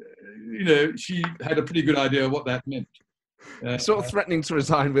 she had a pretty good idea what that meant. Sort of threatening to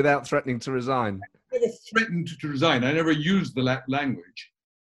resign without threatening to resign. I never threatened to resign. I never used the language.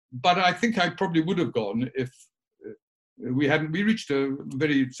 But I think I probably would have gone if we reached a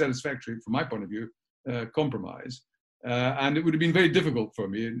very satisfactory, from my point of view, compromise. And it would have been very difficult for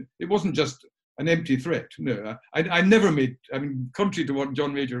me. It wasn't just an empty threat. No, I never made, contrary to what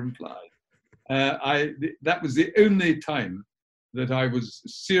John Major implied, that was the only time that I was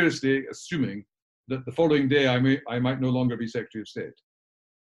seriously assuming that the following day I might no longer be Secretary of State.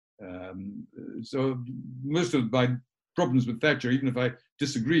 So most of my problems with Thatcher, even if I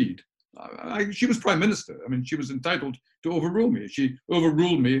disagreed, she was Prime Minister. She was entitled to overrule me. She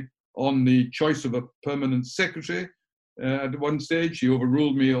overruled me on the choice of a permanent secretary at one stage. She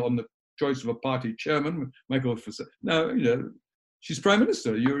overruled me on the choice of a party chairman, Michael Fossett. Now, she's Prime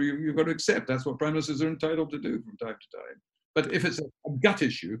Minister. You've got to accept that's what Prime Ministers are entitled to do from time to time. But if it's a gut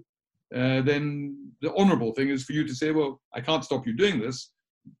issue, then the honourable thing is for you to say, well, I can't stop you doing this,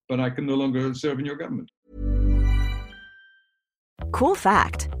 but I can no longer serve in your government. Cool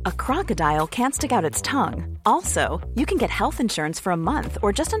fact, a crocodile can't stick out its tongue. Also, you can get health insurance for a month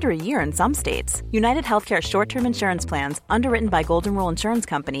or just under a year in some states. United Healthcare short-term insurance plans, underwritten by Golden Rule Insurance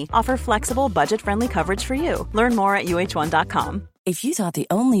Company, offer flexible, budget-friendly coverage for you. Learn more at uh1.com. If you thought the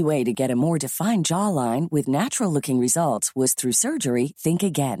only way to get a more defined jawline with natural-looking results was through surgery, think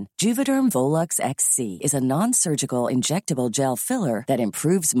again. Juvederm Volux XC is a non-surgical injectable gel filler that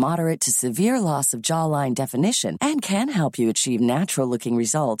improves moderate to severe loss of jawline definition and can help you achieve natural-looking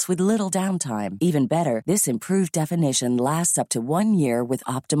results with little downtime. Even better, this improved definition lasts up to 1 year with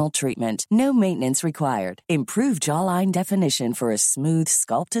optimal treatment. No maintenance required. Improve jawline definition for a smooth,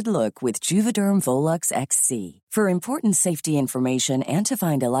 sculpted look with Juvederm Volux XC. For important safety information and to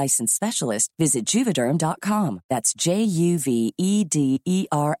find a licensed specialist, visit Juvederm.com. That's Juvederm.com.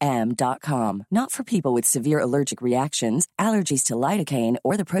 Not for people with severe allergic reactions, allergies to lidocaine,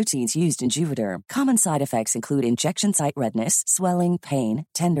 or the proteins used in Juvederm. Common side effects include injection site redness, swelling, pain,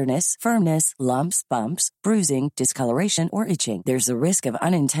 tenderness, firmness, lumps, bumps, bruising, discoloration, or itching. There's a risk of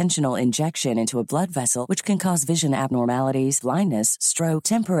unintentional injection into a blood vessel, which can cause vision abnormalities, blindness, stroke,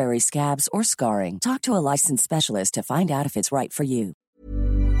 temporary scabs, or scarring. Talk to a licensed specialist to find out if it's right for you.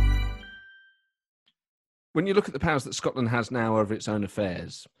 When you look at the powers that Scotland has now over its own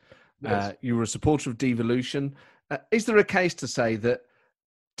affairs, Yes. you were a supporter of devolution. Is there a case to say that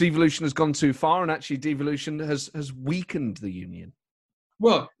devolution has gone too far and actually devolution has weakened the Union?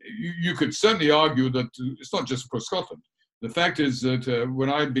 Well, you could certainly argue that it's not just for Scotland. The fact is that when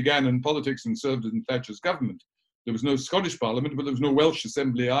I began in politics and served in Thatcher's government, there was no Scottish Parliament, but there was no Welsh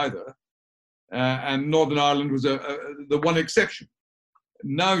Assembly either. And Northern Ireland was the one exception.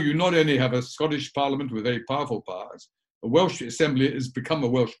 Now you not only have a Scottish Parliament with very powerful powers, a Welsh Assembly has become a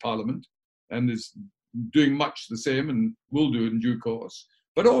Welsh Parliament and is doing much the same and will do in due course.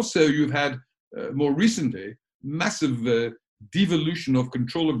 But also you've had, more recently, massive devolution of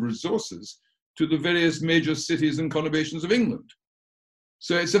control of resources to the various major cities and conurbations of England.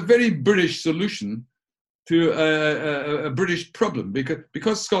 So it's a very British solution to a British problem,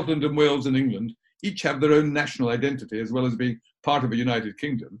 because Scotland and Wales and England each have their own national identity as well as being part of a United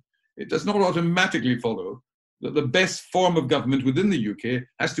Kingdom. It does not automatically follow that the best form of government within the UK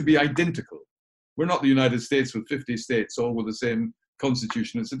has to be identical. We're not the United States with 50 states all with the same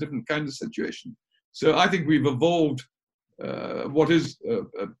constitution. It's a different kind of situation. So I think we've evolved what is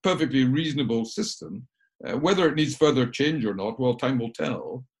a perfectly reasonable system. Whether it needs further change or not, well, time will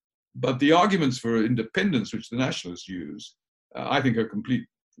tell. But the arguments for independence, which the nationalists use, I think are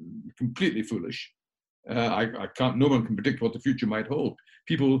completely foolish. I can't. No one can predict what the future might hold.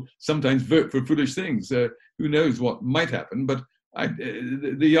 People sometimes vote for foolish things. Who knows what might happen? But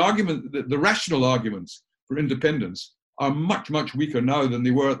the rational arguments for independence are much, much weaker now than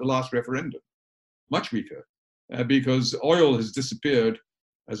they were at the last referendum. Much weaker, because oil has disappeared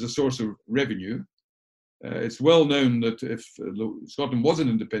as a source of revenue. It's well known that if Scotland was an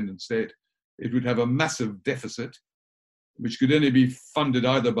independent state, it would have a massive deficit, which could only be funded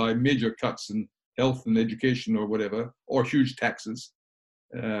either by major cuts in health and education or whatever, or huge taxes,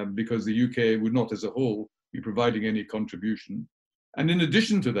 because the UK would not as a whole be providing any contribution. And in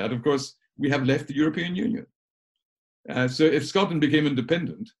addition to that, of course, we have left the European Union. So if Scotland became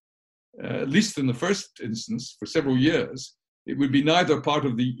independent, at least in the first instance, for several years, it would be neither part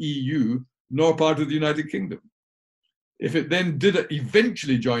of the EU nor part of the United Kingdom. If it then did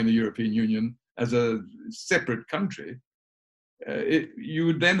eventually join the European Union as a separate country, you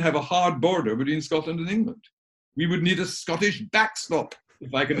would then have a hard border between Scotland and England. We would need a Scottish backstop,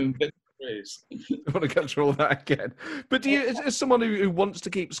 if I can invent the phrase. I want to go through all that again. But do you, as someone who wants to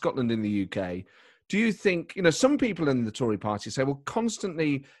keep Scotland in the UK, do you think, some people in the Tory party say, well,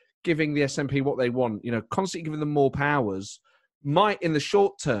 constantly giving the SNP what they want, constantly giving them more powers might, in the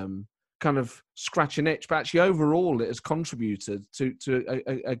short term, kind of scratch an itch, but actually overall it has contributed to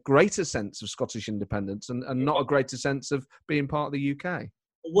a greater sense of Scottish independence and not a greater sense of being part of the UK.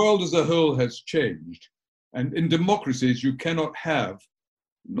 The world as a whole has changed. And in democracies, you cannot have,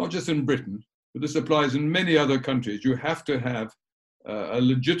 not just in Britain, but this applies in many other countries, you have to have a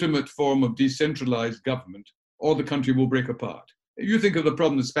legitimate form of decentralized government or the country will break apart. You think of the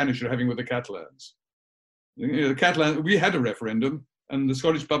problem the Spanish are having with the Catalans. The Catalans, we had a referendum, and the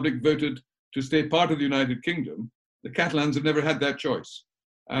Scottish public voted to stay part of the United Kingdom. The Catalans have never had that choice.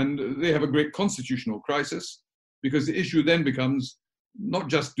 And they have a great constitutional crisis, because the issue then becomes not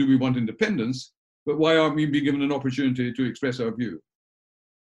just do we want independence, but why aren't we being given an opportunity to express our view?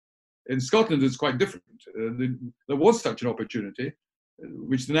 In Scotland, it's quite different. There was such an opportunity,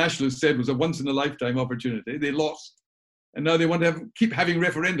 which the nationalists said was a once-in-a-lifetime opportunity. They lost, and now they want to keep having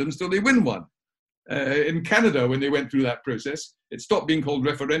referendums till they win one. In Canada, when they went through that process, it stopped being called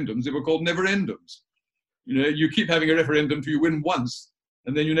referendums, they were called never-endums. You keep having a referendum till you win once,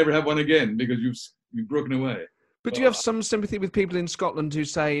 and then you never have one again because you've broken away. But do you have some sympathy with people in Scotland who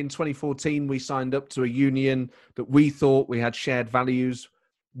say in 2014 we signed up to a union that we thought we had shared values,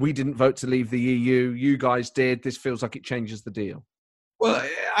 we didn't vote to leave the EU, you guys did, this feels like it changes the deal? Well,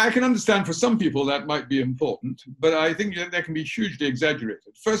 I can understand for some people that might be important, but I think that can be hugely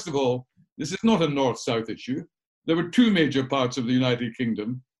exaggerated. First of all, this is not a north-south issue. There were two major parts of the United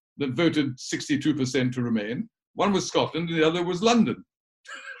Kingdom that voted 62% to remain. One was Scotland, and the other was London.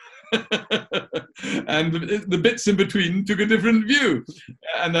 And the bits in between took a different view.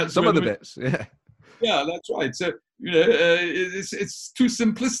 And that's some of the bits, yeah. Yeah, that's right. So, it's too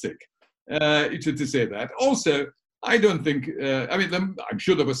simplistic to say that. Also, I don't think, I'm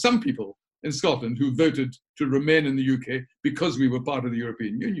sure there were some people in Scotland who voted to remain in the UK because we were part of the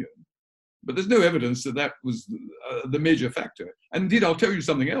European Union. But there's no evidence that was the major factor. And indeed, I'll tell you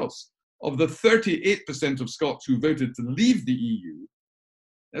something else. Of the 38% of Scots who voted to leave the EU,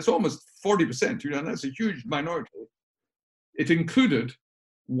 that's almost 40%, and that's a huge minority. It included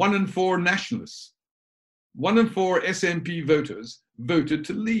 1 in 4 nationalists. 1 in 4 SNP voters voted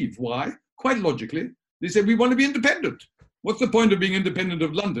to leave. Why? Quite logically, They said, we want to be independent. What's the point of being independent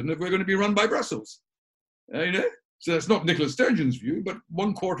of London if we're going to be run by Brussels? So that's not Nicola Sturgeon's view, but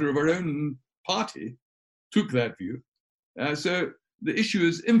 1/4 of our own party took that view. So the issue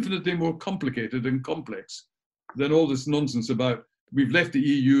is infinitely more complicated and complex than all this nonsense about we've left the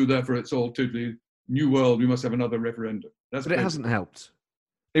EU, therefore it's all totally new world, we must have another referendum. But it hasn't helped.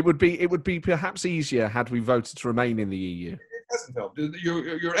 It would be perhaps easier had we voted to remain in the EU. It hasn't helped.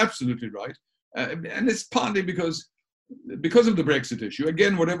 You're absolutely right. And it's partly because of the Brexit issue.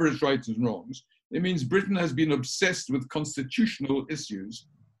 Again, whatever its rights and wrongs, it means Britain has been obsessed with constitutional issues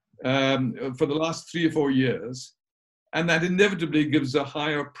for the last 3 or 4 years. And that inevitably gives a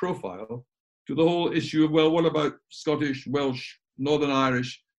higher profile to the whole issue of, well, what about Scottish, Welsh, Northern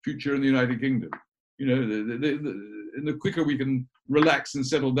Irish future in the United Kingdom? The quicker we can relax and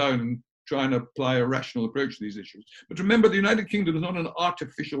settle down and try and apply a rational approach to these issues. But remember, the United Kingdom is not an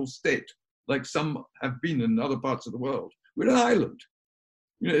artificial state like some have been in other parts of the world. We're an island.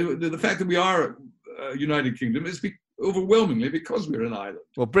 The fact that we are a United Kingdom is overwhelmingly because we're an island.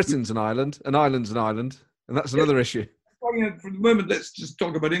 Well, Britain's an island's an island, and that's another issue. For the moment, let's just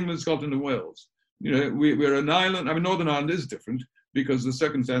talk about England, Scotland, and Wales. We're an island. I mean, Northern Ireland is different because the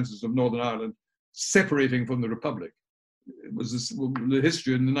circumstances of Northern Ireland separating from the Republic was the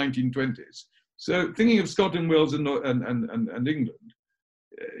history in the 1920s. So, thinking of Scotland, Wales, and England,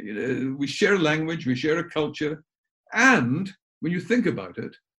 we share a language, we share a culture, and when you think about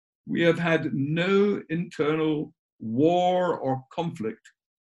it, we have had no internal war or conflict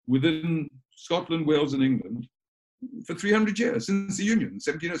within Scotland, Wales, and England for 300 years, since the Union,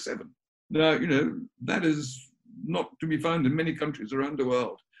 1707. Now, that is not to be found in many countries around the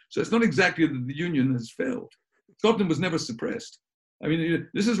world. So it's not exactly that the Union has failed. Scotland was never suppressed. I mean,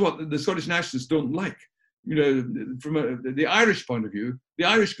 this is what the Scottish nationalists don't like. From the Irish point of view, the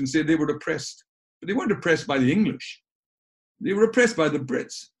Irish can say they were oppressed, but they weren't oppressed by the English. They were oppressed by the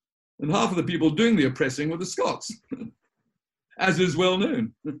Brits. And half of the people doing the oppressing were the Scots, as is well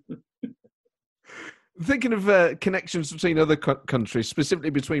known. Thinking of connections between other countries, specifically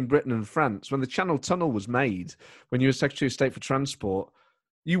between Britain and France, when the Channel Tunnel was made, when you were Secretary of State for Transport,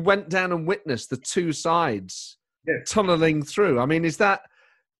 you went down and witnessed the two sides tunneling through. I mean, is that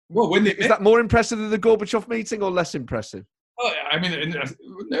more impressive than the Gorbachev meeting or less impressive? Oh, I mean,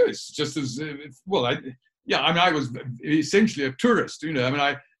 no, it's just as well. I was essentially a tourist.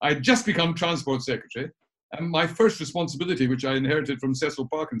 I had just become Transport Secretary, and my first responsibility, which I inherited from Cecil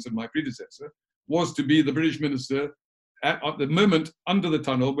Parkinson, my predecessor, was to be the British minister at the moment under the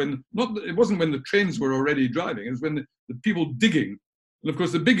tunnel it wasn't when the trains were already driving, it was when the people digging. And of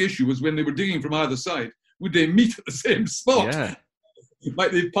course, the big issue was when they were digging from either side, would they meet at the same spot? Yeah.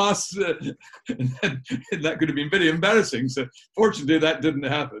 Might they pass? And that could have been very embarrassing. So fortunately, that didn't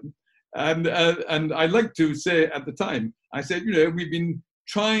happen. And I like to say at the time, I said, we've been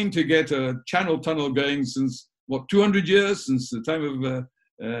trying to get a Channel Tunnel going since, 200 years, since the time of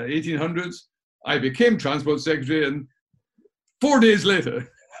 1800s. I became Transport Secretary, and 4 days later,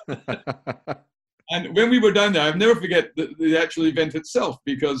 and when we were down there, I'll never forget the actual event itself,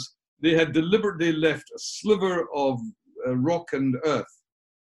 because they had deliberately left a sliver of rock and earth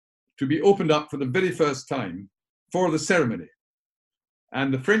to be opened up for the very first time for the ceremony.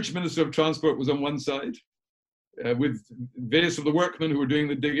 And the French Minister of Transport was on one side, with various of the workmen who were doing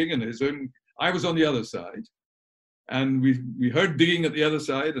the digging, and I was on the other side. And we heard digging at the other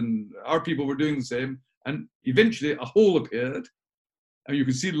side, and our people were doing the same. And eventually a hole appeared, and you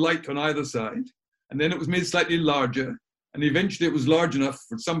could see light on either side. And then it was made slightly larger, and eventually it was large enough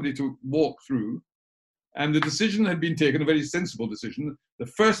for somebody to walk through. And the decision had been taken, a very sensible decision. The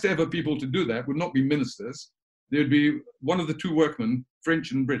first ever people to do that would not be ministers. There would be one of the two workmen,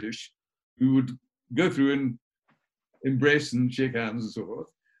 French and British, who would go through and embrace and shake hands and so forth.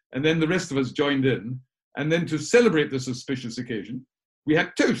 And then the rest of us joined in. And then to celebrate this auspicious occasion, we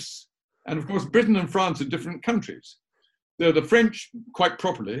had toasts. And of course, Britain and France are different countries. So the French, quite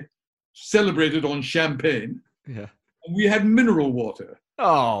properly, celebrated on champagne. Yeah. And we had mineral water.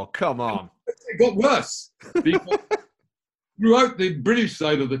 Oh, come on. It got worse. Because throughout the British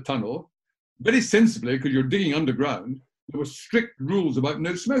side of the tunnel, very sensibly, because you're digging underground, there were strict rules about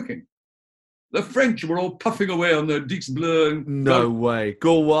no smoking. The French were all puffing away on their Dix Bleu. No way.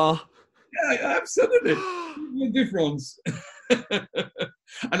 Gaulois. Yeah, absolutely. The difference.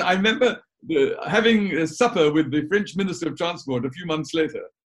 And I remember having a supper with the French Minister of Transport a few months later.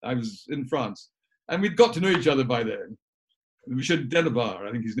 I was in France. And we'd got to know each other by then. Michel Delabar,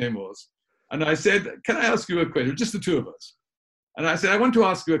 I think his name was. And I said, can I ask you a question? Just the two of us. And I said, I want to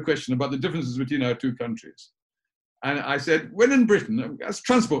ask you a question about the differences between our two countries. And I said, when in Britain, as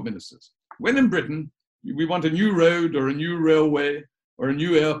transport ministers, when in Britain We want a new road or a new railway or a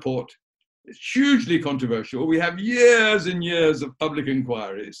new airport. It's hugely controversial. We have years and years of public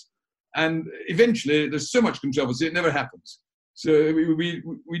inquiries. And eventually, there's so much controversy, it never happens. So we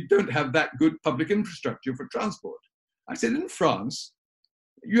don't have that good public infrastructure for transport. I said, in France,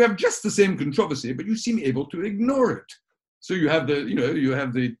 you have just the same controversy, but you seem able to ignore it. So you have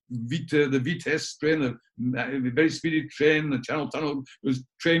the Vitesse train, a very speedy train, the Channel Tunnel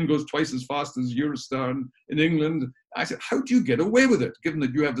train goes twice as fast as Eurostar in England. I said, how do you get away with it, given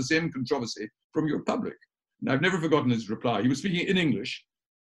that you have the same controversy from your public? And I've never forgotten his reply. He was speaking in English,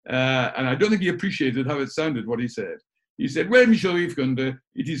 and I don't think he appreciated how it sounded, what he said. He said, well, Michel Rifkind,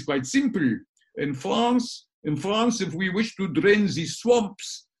 it is quite simple. In France, if we wish to drain the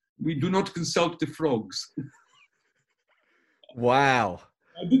swamps, we do not consult the frogs. Wow.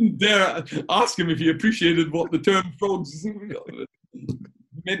 I didn't dare ask him if he appreciated what the term frogs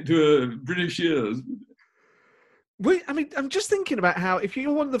meant to British ears. I mean, I'm just thinking about how, if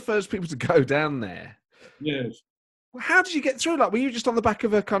you're one of the first people to go down there, yes, how did you get through? Like, were you just on the back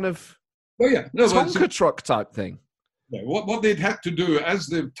of a kind of Tonka truck type thing? Yeah, what they'd had to do as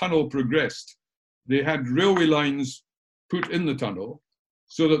the tunnel progressed, they had railway lines put in the tunnel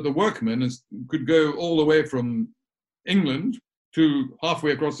so that the workmen could go all the way from England to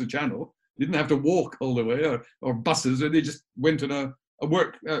halfway across the channel. They didn't have to walk all the way or buses. They just went in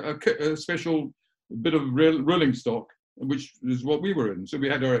a special bit of rolling stock, which is what we were in. So we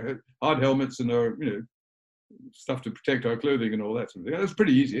had our hard helmets and our stuff to protect our clothing and all that sort of thing. It was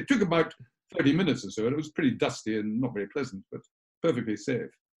pretty easy. It took about 30 minutes or so, and it was pretty dusty and not very pleasant, but perfectly safe.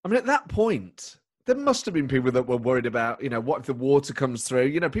 I mean, at that point, there must have been people that were worried about, what if the water comes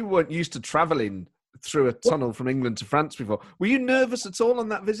through? People weren't used to travelling through a tunnel from England to France before. Were you nervous at all on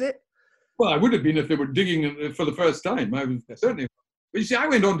that visit? Well, I would have been if they were digging for the first time. I was certainly. But you see, I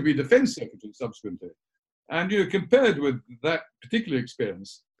went on to be Defence Secretary subsequently. And, compared with that particular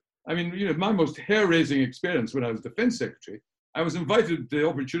experience, I mean, my most hair-raising experience when I was Defence Secretary, I was invited the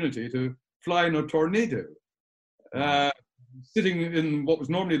opportunity to fly in a Tornado, sitting in what was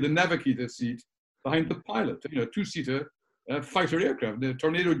normally the navigator seat behind the pilot, two-seater fighter aircraft, the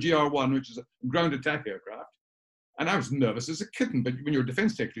Tornado GR-1, which is a ground attack aircraft. And I was nervous as a kitten, but when you're a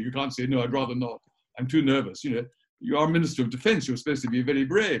Defence Secretary, you can't say, no, I'd rather not. I'm too nervous. You are Minister of Defence, you're supposed to be very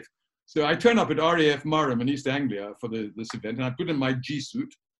brave. So I turn up at RAF Marham in East Anglia for this event, and I put in my G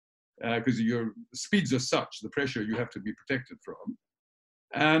suit, because your speeds are such, the pressure you have to be protected from.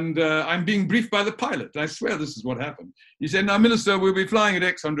 And I'm being briefed by the pilot. I swear this is what happened. He said, now, Minister, we'll be flying at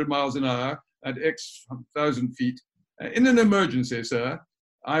X 100 miles an hour at X 1,000 feet. In an emergency, sir,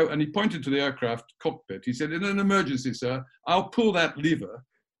 and he pointed to the aircraft cockpit. He said, in an emergency, sir, I'll pull that lever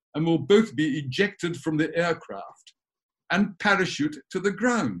and we'll both be ejected from the aircraft and parachute to the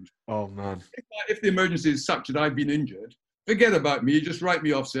ground. Oh, man. If the emergency is such that I've been injured, forget about me, just write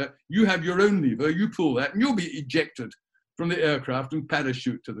me off, sir. You have your own lever, you pull that, and you'll be ejected from the aircraft and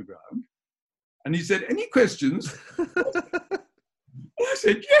parachute to the ground. And he said, any questions? I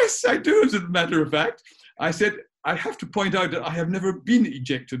said, yes, I do, as a matter of fact. I said, I have to point out that I have never been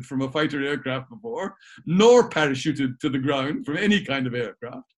ejected from a fighter aircraft before, nor parachuted to the ground from any kind of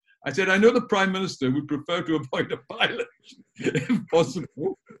aircraft. I said, I know the Prime Minister would prefer to avoid a pilot, if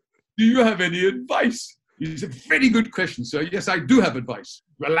possible. Do you have any advice? He said, very good question, sir. Yes, I do have advice.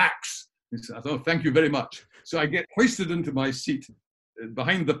 Relax. He said, oh, thank you very much. So I get hoisted into my seat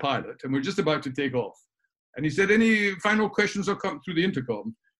behind the pilot, and we're just about to take off. And he said, any final questions or come through the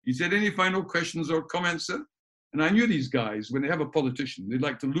intercom? He said, any final questions or comments, sir? And I knew these guys, when they have a politician, they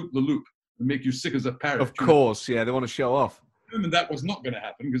like to loop the loop and make you sick as a parrot. Of course, yeah, they want to show off. And that was not going to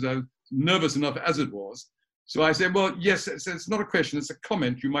happen because I was nervous enough as it was. So I said, well, yes, it's not a question, it's a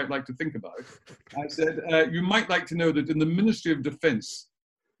comment you might like to think about. I said, you might like to know that in the Ministry of Defence,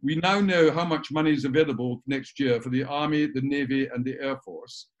 we now know how much money is available next year for the Army, the Navy, and the Air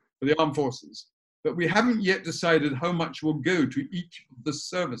Force, for the armed forces. But we haven't yet decided how much will go to each of the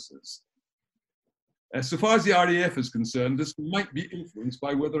services. So far as the RAF is concerned, this might be influenced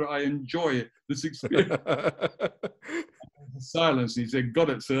by whether I enjoy this experience. Silence. He said, got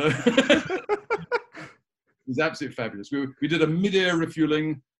it, sir. It was absolutely fabulous. We did a mid-air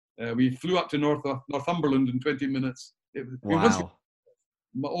refueling. We flew up to Northumberland in 20 minutes. Wow.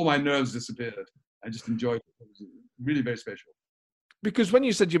 All my nerves disappeared. I just enjoyed it. It was really very special. Because when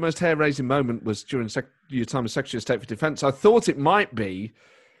you said your most hair-raising moment was during your time as Secretary of State for Defence, I thought it might be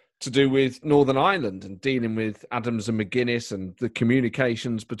to do with Northern Ireland and dealing with Adams and McGuinness and the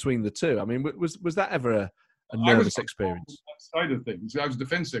communications between the two. I mean, was that ever a nervous experience? On that side of things, I was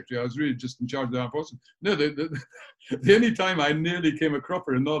Defence Secretary. I was really just in charge of the armed forces. No, the only time I nearly came a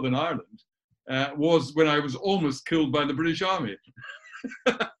cropper in Northern Ireland was when I was almost killed by the British Army.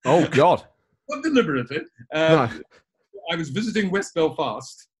 Oh, God. Not deliberately. No. I was visiting West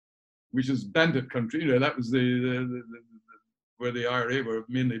Belfast, which is bandit country. That was where the IRA were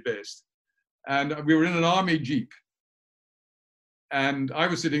mainly based. And we were in an army jeep. And I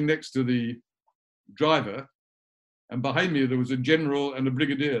was sitting next to the driver. And behind me, there was a general and a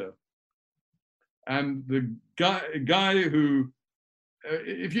brigadier. And the guy who,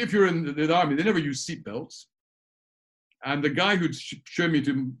 if you're in the army, they never use seatbelts. And the guy who'd shown me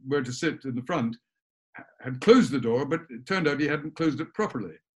to where to sit in the front had closed the door, but it turned out he hadn't closed it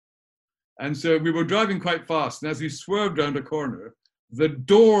properly. And so we were driving quite fast. And as we swerved round a corner, the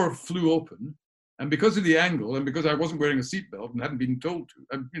door flew open. And because of the angle, and because I wasn't wearing a seatbelt and hadn't been told to,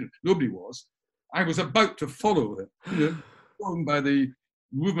 and nobody was, I was about to follow him, thrown by the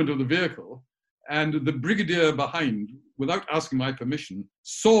movement of the vehicle. And the brigadier behind, without asking my permission,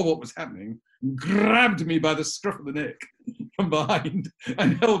 saw what was happening, grabbed me by the scruff of the neck from behind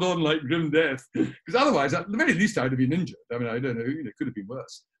and held on like grim death. Because otherwise, at the very least, I'd have been injured. I mean, I don't know, it could have been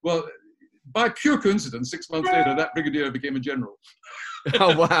worse. Well, by pure coincidence, 6 months later, that brigadier became a general.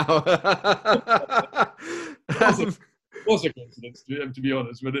 Oh, wow. It was a coincidence, to be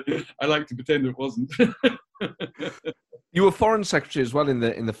honest, but I like to pretend it wasn't. You were foreign secretary as well in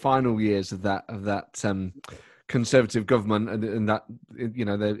the final years of that Conservative government, and in that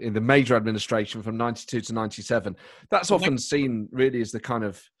in the major administration from 92 to 97. That's often seen really as the kind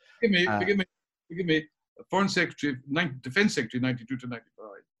of forgive me. Foreign secretary, defence secretary, 92 to 95.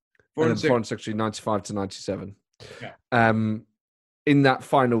 Foreign secretary, 95 to 97. Yeah. In that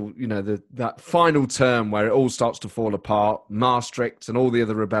final, that final term where it all starts to fall apart, Maastricht and all the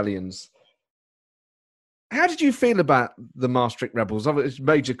other rebellions. How did you feel about the Maastricht rebels?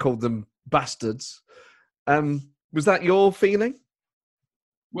 Major called them bastards. Was that your feeling?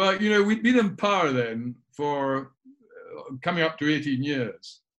 Well, we'd been in power then for coming up to 18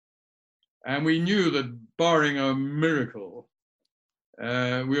 years. And we knew that barring a miracle,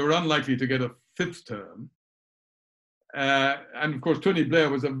 we were unlikely to get a 5th term. And of course, Tony Blair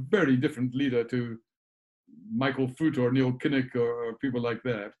was a very different leader to Michael Foot or Neil Kinnock or people like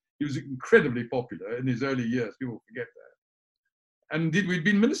that. He was incredibly popular in his early years. People forget that. And indeed, we'd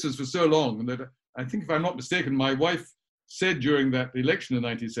been ministers for so long that I think, if I'm not mistaken, my wife said during that election in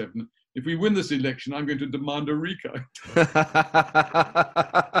 97, if we win this election, I'm going to demand a recount.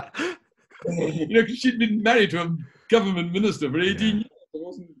 Because she'd been married to a government minister for 18 years. It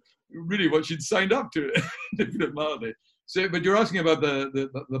wasn't really what she'd signed up to, to put it mildly. So, but you're asking about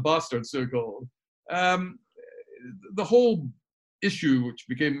the bastard, so-called. The whole issue, which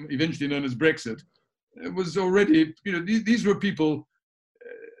became eventually known as Brexit, was already, these were people,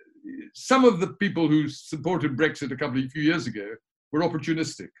 some of the people who supported Brexit a few years ago were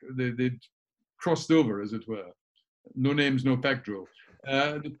opportunistic. They'd crossed over, as it were. No names, no pact drill.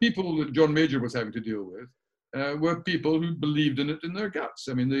 The people that John Major was having to deal with were people who believed in it in their guts.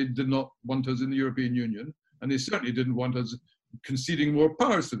 I mean, they did not want us in the European Union, and they certainly didn't want us conceding more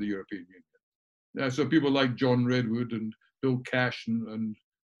powers to the European Union. So people like John Redwood and Bill Cash and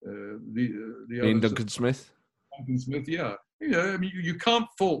the Ian others. Duncan Smith. Duncan Smith, yeah. You can't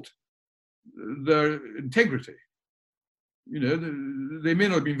fault their integrity. They may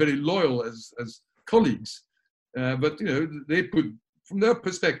not have been very loyal as colleagues, but they put, from their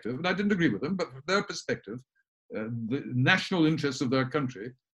perspective, and I didn't agree with them, but from their perspective, the national interests of their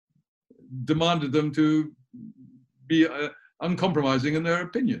country demanded them to be uncompromising in their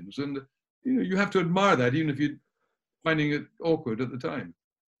opinions, and you have to admire that, even if you're finding it awkward at the time.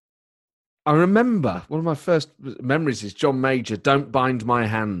 I remember one of my first memories is John Major, Don't Bind My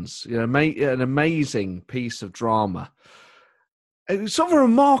Hands. An amazing piece of drama. It was sort of a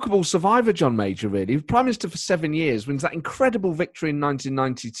remarkable survivor, John Major, really. He was Prime Minister for 7 years, wins that incredible victory in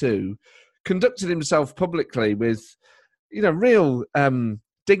 1992, conducted himself publicly with, real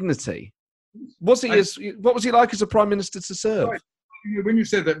dignity. What was he like as a Prime Minister to serve? Right. When you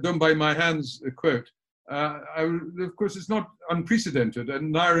said that Don't Bind My Hands quote, of course, it's not unprecedented.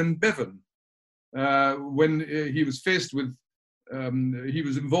 And Nyron Bevan, when he was faced with, he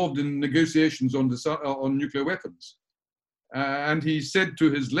was involved in negotiations on nuclear weapons. And he said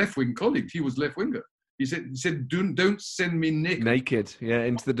to his left-wing colleagues, he was left-winger, he said, don't send me naked. Naked, yeah,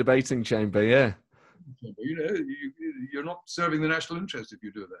 into the debating chamber, yeah. You're not serving the national interest if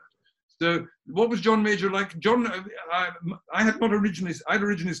you do that. So what was John Major like? I'd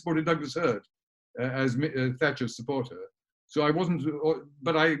originally supported Douglas Hurd as Thatcher's supporter. So I wasn't,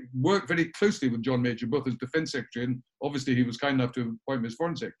 but I worked very closely with John Major, both as Defence Secretary, and obviously he was kind enough to appoint me as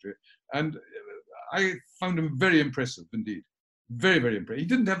Foreign Secretary. And I found him very impressive indeed. Very, very impressive. He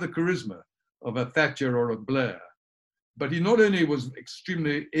didn't have the charisma of a Thatcher or a Blair. But he not only was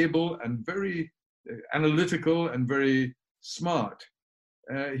extremely able and very analytical and very smart,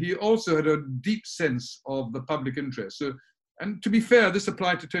 he also had a deep sense of the public interest. So, and to be fair, this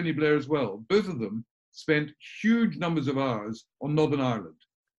applied to Tony Blair as well. Both of them spent huge numbers of hours on Northern Ireland,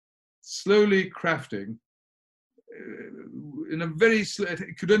 slowly crafting in a very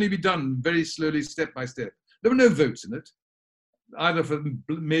it could only be done very slowly, step by step. There were no votes in it, either for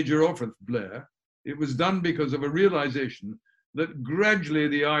Major or for Blair. It was done because of a realization that gradually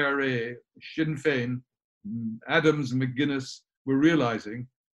the IRA, Sinn Féin, Adams and McGuinness were realizing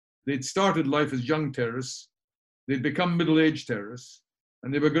they'd started life as young terrorists, they'd become middle-aged terrorists,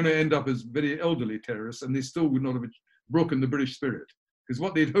 and they were going to end up as very elderly terrorists, and they still would not have broken the British spirit. Because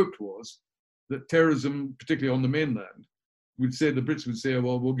what they'd hoped was that terrorism, particularly on the mainland, the Brits would say,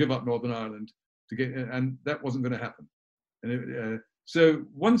 well, we'll give up Northern Ireland to get, and that wasn't going to happen. And so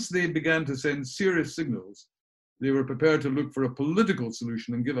once they began to send serious signals, they were prepared to look for a political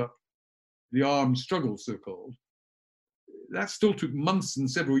solution and give up the armed struggle, so-called. That still took months and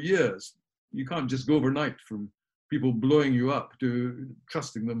several years. You can't just go overnight from people blowing you up to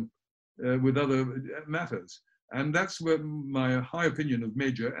trusting them with other matters. And that's where my high opinion of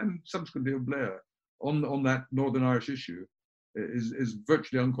Major and subsequently of Blair on that Northern Irish issue is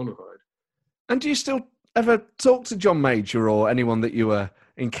virtually unqualified. And do you still ever talk to John Major or anyone that you were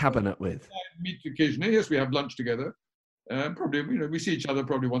in cabinet with? I meet occasionally. Yes, we have lunch together. Probably, we see each other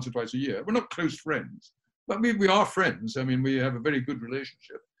probably once or twice a year. We're not close friends, but we are friends. I mean, we have a very good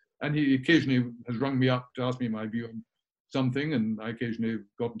relationship. And he occasionally has rung me up to ask me my view on something, and I occasionally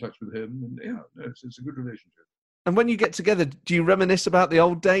got in touch with him. And yeah, it's a good relationship. And when you get together, do you reminisce about the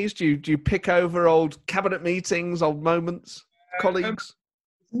old days? Do you pick over old cabinet meetings, old moments, colleagues?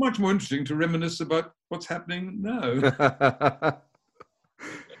 It's much more interesting to reminisce about what's happening now.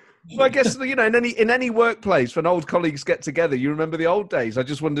 Well, I guess, in any workplace, when old colleagues get together, you remember the old days. I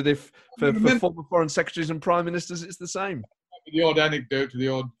just wondered if for former foreign secretaries and prime ministers, it's the same. The odd anecdote, the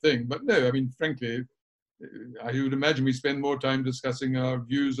odd thing. But no, I mean, frankly, I would imagine we spend more time discussing our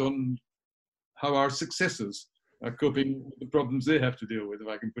views on how our successors are coping with the problems they have to deal with, if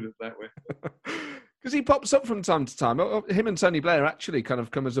I can put it that way. Because he pops up from time to time. Him and Tony Blair actually kind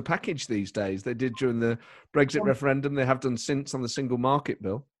of come as a package these days. They did during the Brexit referendum. They have done since on the single market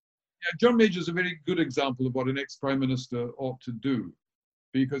bill. Yeah, John Major is a very good example of what an ex-prime minister ought to do.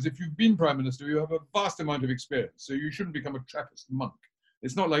 Because if you've been prime minister, you have a vast amount of experience. So you shouldn't become a Trappist monk.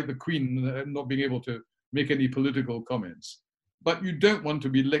 It's not like the Queen not being able to make any political comments. But you don't want to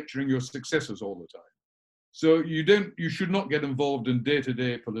be lecturing your successors all the time. So you should not get involved in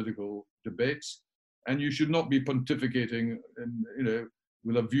day-to-day political debates, and you should not be pontificating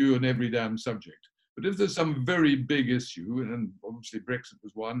with a view on every damn subject. But if there's some very big issue, and obviously Brexit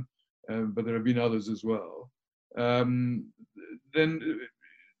was one, but there have been others as well, then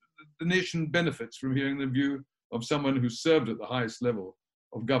the nation benefits from hearing the view of someone who served at the highest level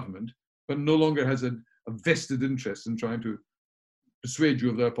of government, but no longer has a vested interest in trying to persuade you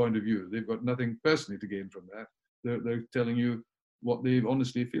of their point of view. They've got nothing personally to gain from that. They're telling you what they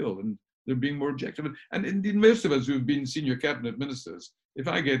honestly feel, and they're being more objective. And indeed, most of us who've been senior cabinet ministers, if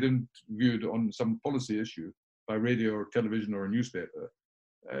I get interviewed on some policy issue by radio or television or a newspaper,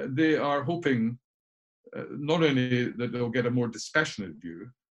 they are hoping not only that they'll get a more dispassionate view,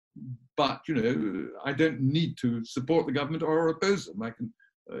 but, I don't need to support the government or oppose them. I can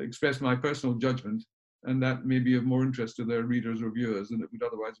express my personal judgment, and that may be of more interest to their readers or viewers than it would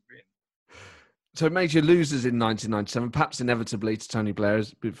otherwise have been. So Major loses in 1997, perhaps inevitably to Tony Blair,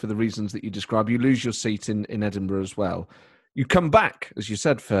 for the reasons that you describe. You lose your seat in Edinburgh as well. You come back, as you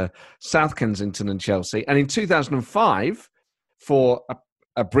said, for South Kensington and Chelsea. And in 2005, for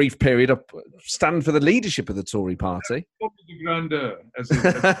a brief period, stand for the leadership of the Tory party. The grandeur,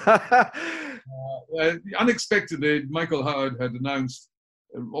 unexpectedly, Michael Howard had announced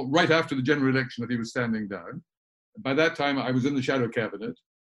right after the general election that he was standing down. By that time, I was in the shadow cabinet.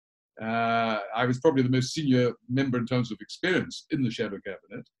 I was probably the most senior member in terms of experience in the shadow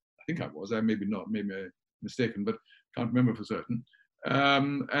cabinet. I think I was. I maybe not. Maybe I'm mistaken, but can't remember for certain.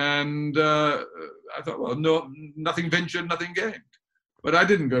 And I thought, well, no, nothing ventured, nothing gained. But I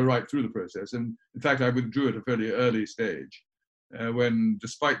didn't go right through the process. And in fact, I withdrew at a fairly early stage when,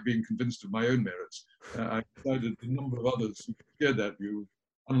 despite being convinced of my own merits, I decided the number of others who shared that view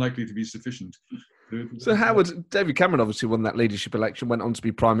unlikely to be sufficient. So David Cameron obviously won that leadership election, went on to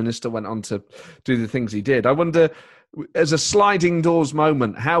be Prime Minister, went on to do the things he did. I wonder, as a sliding doors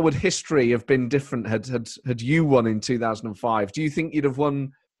moment, how would history have been different had you won in 2005? Do you think you'd have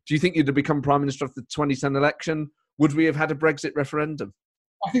won? Do you think you'd have become Prime Minister of the 2010 election? Would we have had a Brexit referendum?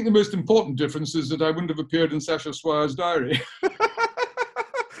 I think the most important difference is that I wouldn't have appeared in Sacha Swire's diary.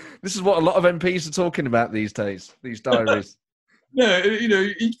 This is what a lot of MPs are talking about these days, these diaries. No,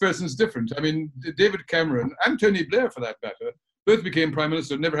 each person's different. I mean, David Cameron and Tony Blair, for that matter, both became Prime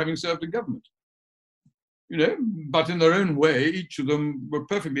Minister never having served in government. But in their own way, each of them were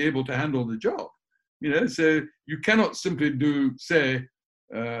perfectly able to handle the job. So you cannot simply say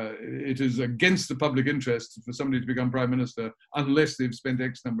it is against the public interest for somebody to become Prime Minister unless they've spent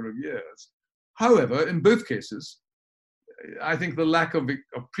X number of years. However, in both cases, I think the lack of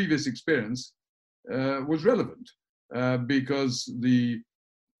previous experience was relevant because the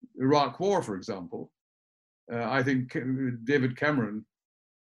Iraq War, for example, I think Tony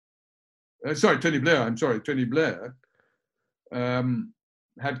Blair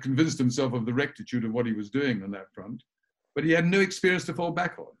had convinced himself of the rectitude of what he was doing on that front, but he had no experience to fall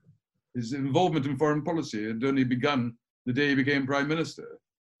back on. His involvement in foreign policy had only begun the day he became Prime Minister.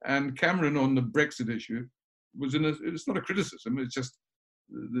 And Cameron on the Brexit issue it's not a criticism, it's just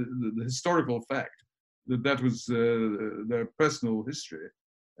the historical fact that was their personal history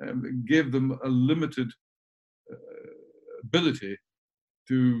gave them a limited ability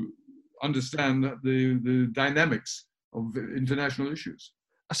to understand the dynamics of international issues.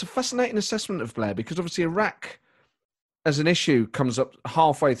 That's a fascinating assessment of Blair, because obviously Iraq as an issue comes up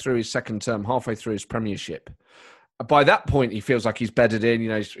halfway through his second term, halfway through his premiership. By that point, he feels like he's bedded in,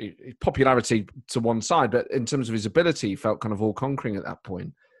 his popularity to one side, but in terms of his ability, he felt kind of all-conquering at that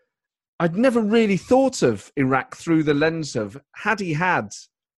point. I'd never really thought of Iraq through the lens of, had he had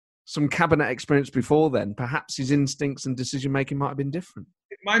some cabinet experience before then, perhaps his instincts and decision-making might have been different.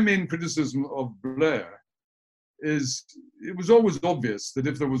 My main criticism of Blair is it was always obvious that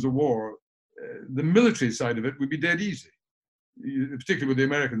if there was a war, the military side of it would be dead easy, particularly with the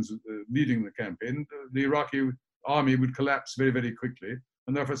Americans leading the campaign. The Iraqi army would collapse very, very quickly,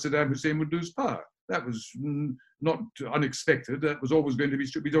 and therefore Saddam Hussein would lose power. That was not unexpected. That was always going to be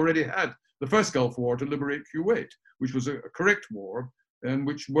true. We'd already had the first Gulf War to liberate Kuwait, which was a correct war and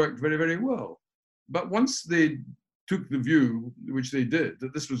which worked very, very well. But once they took the view, which they did,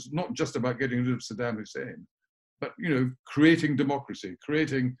 that this was not just about getting rid of Saddam Hussein, but creating democracy,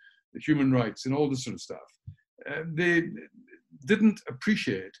 creating human rights, and all this sort of stuff, they didn't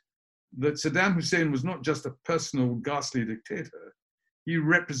appreciate that Saddam Hussein was not just a personal, ghastly dictator. He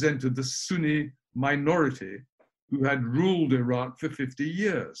represented the Sunni minority who had ruled Iraq for 50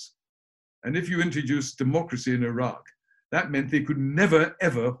 years. And if you introduced democracy in Iraq, that meant they could never,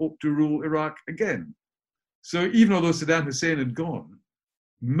 ever hope to rule Iraq again. So even although Saddam Hussein had gone,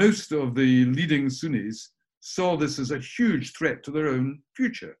 most of the leading Sunnis saw this as a huge threat to their own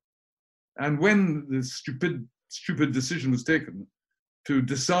future. And when the stupid decision was taken to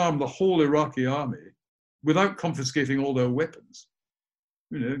disarm the whole Iraqi army without confiscating all their weapons,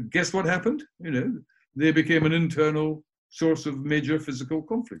 guess what happened? They became an internal source of major physical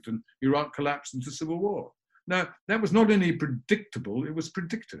conflict, and Iraq collapsed into civil war. Now, that was not only predictable, it was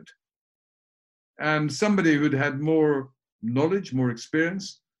predicted. And somebody who'd had more knowledge, more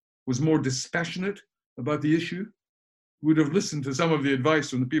experience, was more dispassionate about the issue, would have listened to some of the advice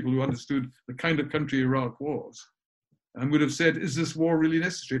from the people who understood the kind of country Iraq was, and would have said, is this war really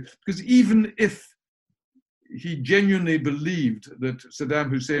necessary? Because even if he genuinely believed that Saddam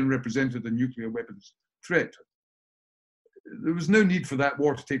Hussein represented a nuclear weapons threat, there was no need for that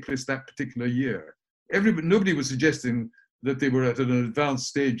war to take place that particular year. Nobody was suggesting that they were at an advanced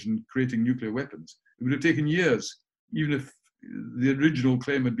stage in creating nuclear weapons. It would have taken years, even if the original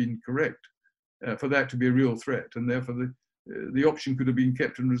claim had been correct, for that to be a real threat, and therefore the option could have been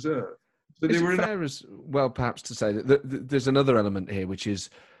kept in reserve. So is it fair as well, perhaps, to say that there's another element here, which is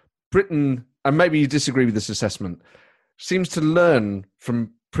Britain, and maybe you disagree with this assessment, seems to learn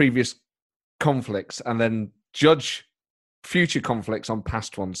from previous conflicts and then judge future conflicts on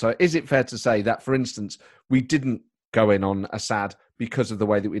past ones. So is it fair to say that, for instance, we didn't go in on Assad because of the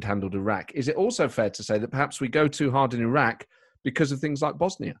way that we'd handled Iraq? Is it also fair to say that perhaps we go too hard in Iraq because of things like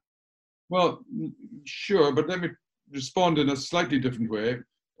Bosnia? Well, sure, but let me respond in a slightly different way.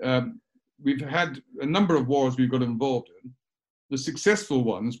 We've had a number of wars we've got involved in. The successful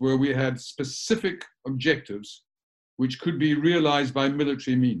ones where we had specific objectives which could be realized by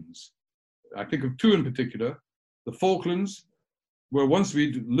military means. I think of two in particular. The Falklands, where once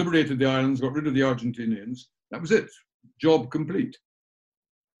we'd liberated the islands, got rid of the Argentinians, that was it. Job complete.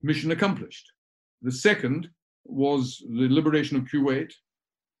 Mission accomplished. The second was the liberation of Kuwait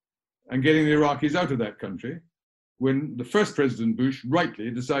and getting the Iraqis out of that country, when the first President Bush rightly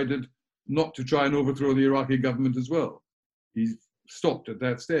decided not to try and overthrow the Iraqi government as well. He stopped at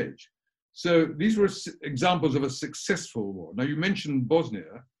that stage. So these were examples of a successful war. Now, you mentioned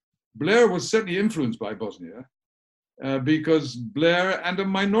Bosnia. Blair was certainly influenced by Bosnia because Blair and a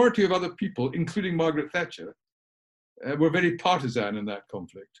minority of other people, including Margaret Thatcher, were very partisan in that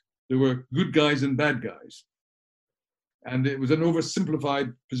conflict. There were good guys and bad guys. And it was an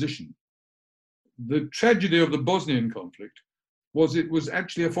oversimplified position. The tragedy of the Bosnian conflict was it was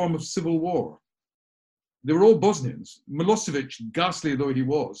actually a form of civil war. They were all Bosnians. Milosevic, ghastly though he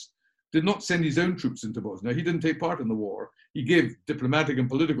was, did not send his own troops into Bosnia. He didn't take part in the war. He gave diplomatic and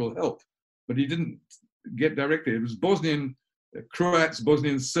political help, but he didn't get directly. It was Bosnian Croats,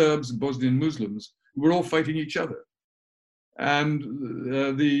 Bosnian Serbs, Bosnian Muslims who were all fighting each other. And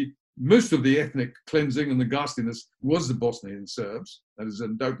most of the ethnic cleansing and the ghastliness was the Bosnian Serbs. That is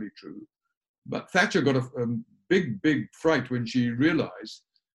undoubtedly true. But Thatcher got a big fright when she realized,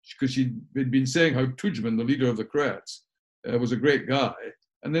 because she'd been saying how Tudjman, the leader of the Croats, was a great guy.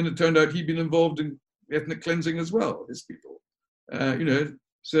 And then it turned out he'd been involved in ethnic cleansing as well, his people.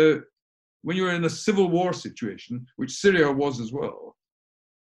 So when you're in a civil war situation, which Syria was as well,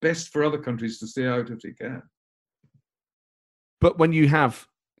 best for other countries to stay out if they can. But when you have,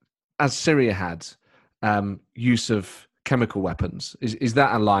 as Syria had, use of chemical weapons, is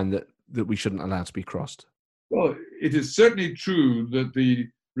that a line that we shouldn't allow to be crossed? Well, it is certainly true that the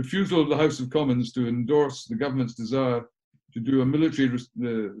refusal of the House of Commons to endorse the government's desire to do a military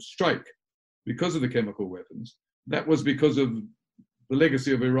strike because of the chemical weapons, that was because of the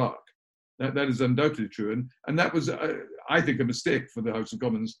legacy of Iraq. That is undoubtedly true. And that was, I think, a mistake for the House of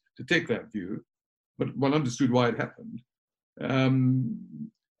Commons to take that view, but one understood why it happened. And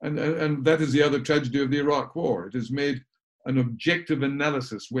that is the other tragedy of the Iraq War. It has made an objective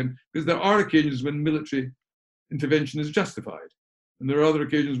analysis because there are occasions when military intervention is justified, and there are other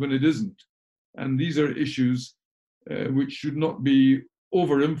occasions when it isn't. And these are issues which should not be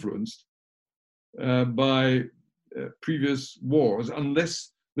over-influenced by previous wars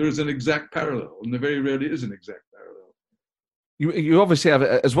unless there is an exact parallel, and there very rarely is an exact parallel. You obviously have,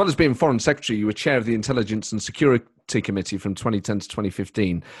 as well as being Foreign Secretary, you were chair of the Intelligence and Security Committee from 2010 to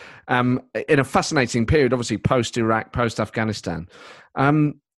 2015, in a fascinating period, obviously post-Iraq, post-Afghanistan.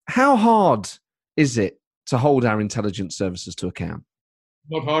 How hard is it to hold our intelligence services to account?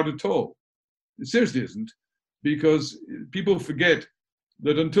 Not hard at all. It seriously isn't, because people forget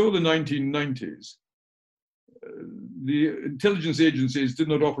that until the 1990s, the intelligence agencies did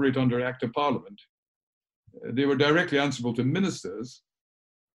not operate under Act of Parliament. They were directly answerable to ministers,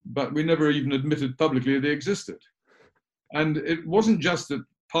 but we never even admitted publicly they existed. And it wasn't just that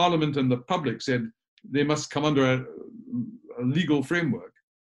Parliament and the public said they must come under a legal framework.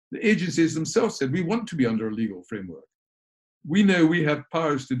 The agencies themselves said, we want to be under a legal framework. We know we have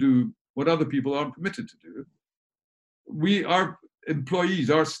powers to do what other people aren't permitted to do. Our employees,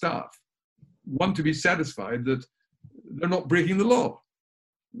 our staff, want to be satisfied that they're not breaking the law.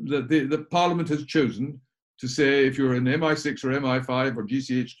 That the Parliament has chosen to say if you're in MI6 or MI5 or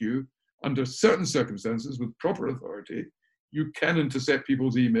GCHQ, under certain circumstances with proper authority, you can intercept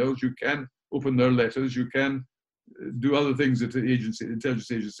people's emails, you can open their letters, you can do other things that the intelligence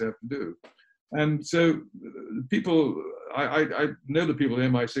agencies have to do. And so people, I know the people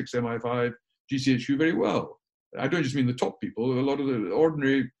in MI6, MI5, GCHQ very well. I don't just mean the top people, a lot of the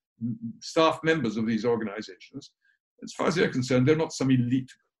ordinary staff members of these organizations. As far as they're concerned, they're not some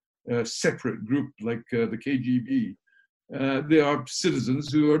elite separate group like the KGB. They are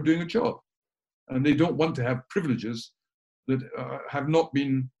citizens who are doing a job, and they don't want to have privileges that have not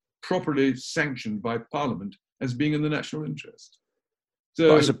been properly sanctioned by Parliament as being in the national interest.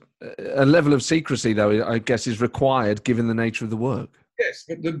 So a level of secrecy, though, I guess, is required given the nature of the work. Yes,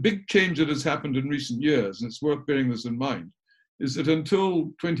 but the big change that has happened in recent years, and it's worth bearing this in mind, is that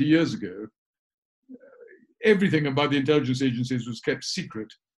until 20 years ago, everything about the intelligence agencies was kept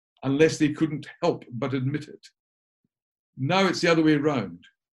secret unless they couldn't help but admit it. Now it's the other way around.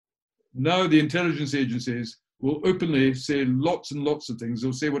 Now the intelligence agencies will openly say lots and lots of things.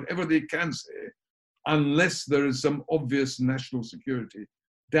 They'll say whatever they can say, unless there is some obvious national security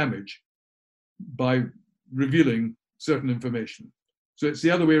damage by revealing certain information. So it's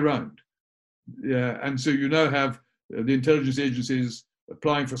the other way around. Yeah, and so you now have the intelligence agencies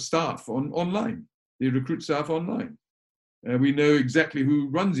applying for staff online. They recruit staff online. We know exactly who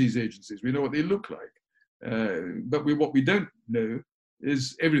runs these agencies. We know what they look like. But what we don't know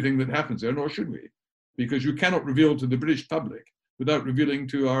is everything that happens there, nor should we, because you cannot reveal to the British public without revealing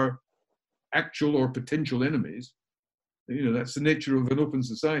to our actual or potential enemies. That's the nature of an open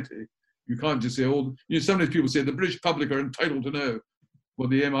society. You can't just say, sometimes people say the British public are entitled to know what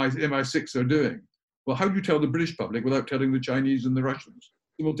the MI6 are doing. Well, how do you tell the British public without telling the Chinese and the Russians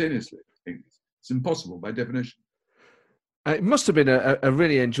simultaneously? It's impossible by definition. It must have been a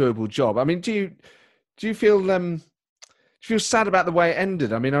really enjoyable job. I mean, do you feel sad about the way it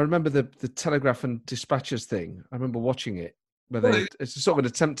ended? I mean, I remember the Telegraph and Dispatches thing. I remember watching it, where it's sort of an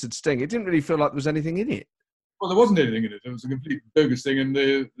attempted sting. It didn't really feel like there was anything in it. Well, there wasn't anything in it. It was a complete bogus thing. And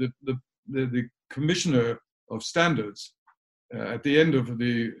the Commissioner of Standards, at the end of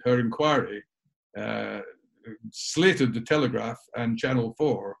her inquiry, slated the Telegraph and Channel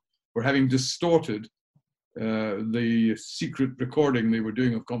 4 for having distorted the secret recording they were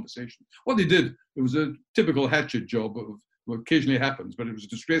doing of conversation. What they did, it was a typical hatchet job of what occasionally happens, but it was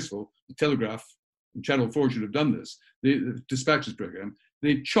disgraceful. The Telegraph and Channel 4 should have done this. The Dispatches program,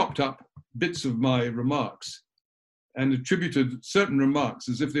 they chopped up bits of my remarks and attributed certain remarks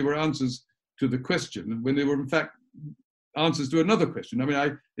as if they were answers to the question when they were in fact answers to another question. I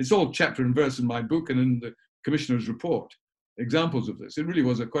mean, it's all chapter and verse in my book and in the Commissioner's report, examples of this. It really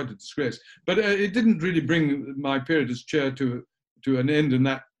was quite a disgrace. But it didn't really bring my period as chair to an end in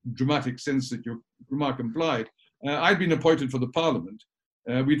that dramatic sense that your remark implied. I'd been appointed for the Parliament.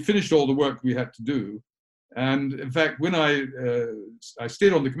 We'd finished all the work we had to do. And in fact, when I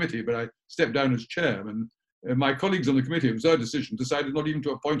stayed on the committee, but I stepped down as chairman, my colleagues on the committee, it was their decision, decided not even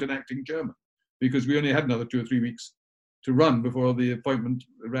to appoint an acting chairman because we only had another 2 or 3 weeks to run before the appointment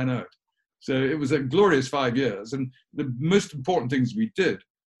ran out. So it was a glorious 5 years. And the most important things we did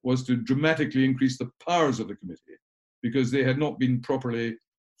was to dramatically increase the powers of the committee because they had not been properly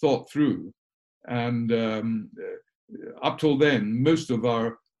thought through. And up till then, most of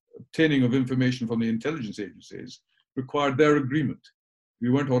our obtaining of information from the intelligence agencies required their agreement. We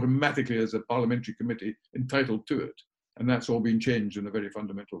weren't automatically, as a parliamentary committee, entitled to it. And that's all been changed in a very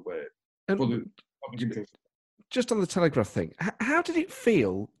fundamental way. And for the public interest. Just on the Telegraph thing, how did it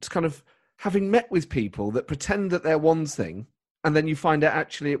feel to kind of having met with people that pretend that they're one thing and then you find out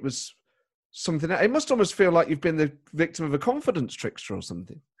actually it was something else? It must almost feel like you've been the victim of a confidence trickster or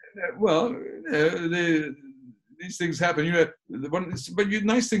something. Well, these things happen, but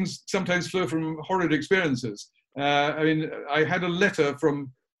nice things sometimes flow from horrid experiences. I mean, I had a letter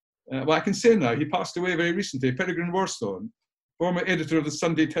from, well, I can say now, he passed away very recently, Peregrine Worsthorne, former editor of the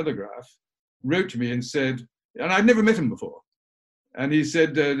Sunday Telegraph, wrote to me and said, and I'd never met him before, and he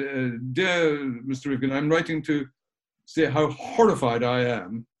said, dear Mr. Rifkind, I'm writing to say how horrified I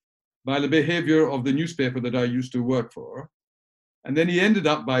am by the behavior of the newspaper that I used to work for. And then he ended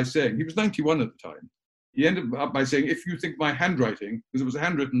up by saying, he was 91 at the time, he ended up by saying, if you think my handwriting, because it was a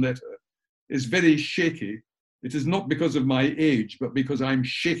handwritten letter, is very shaky, it is not because of my age, but because I'm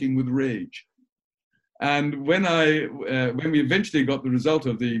shaking with rage. And when we eventually got the result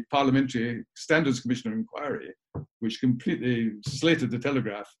of the Parliamentary Standards Commissioner inquiry, which completely slated the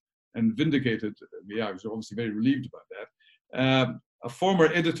Telegraph and vindicated me, I was obviously very relieved about that. A former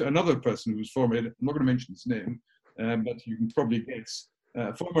editor, another person who was former editor, I'm not going to mention his name, but you can probably guess,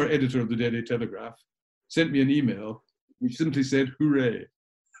 former editor of the Daily Telegraph, sent me an email which simply said, hooray.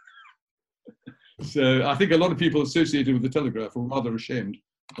 So I think a lot of people associated with the Telegraph were rather ashamed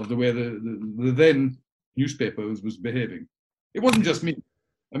of the way the then newspaper was behaving. It wasn't just me.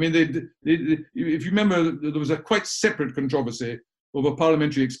 I mean, if you remember, there was a quite separate controversy over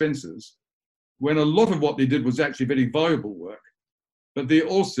parliamentary expenses, when a lot of what they did was actually very valuable work, but they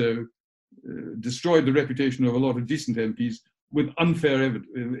also destroyed the reputation of a lot of decent MPs with unfair evidence.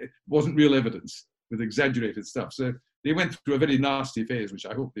 It wasn't real evidence, with exaggerated stuff. So they went through a very nasty phase, which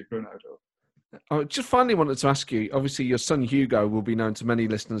I hope they've grown out of. I just finally wanted to ask you, obviously your son Hugo will be known to many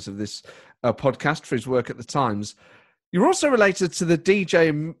listeners of this podcast for his work at the Times. You're also related to the DJ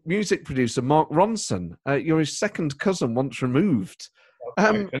and music producer Mark Ronson. You're his second cousin once removed.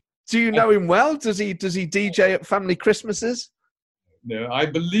 Do you know him well? Does he DJ at family Christmases? No, I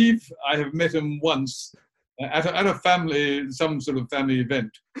believe I have met him once at a family, some sort of family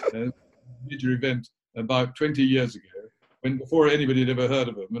event, major event about 20 years ago, when before anybody had ever heard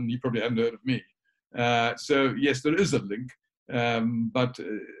of him, and he probably hadn't heard of me. So yes, there is a link, but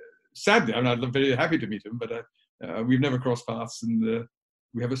sadly, I'm very happy to meet him, but we've never crossed paths, and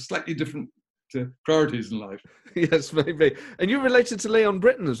we have a slightly different priorities in life. Yes, maybe. And you're related to Leon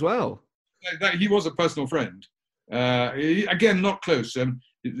Britton as well. He was a personal friend. Again, not close.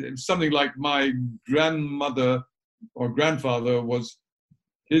 It's something like my grandmother or grandfather was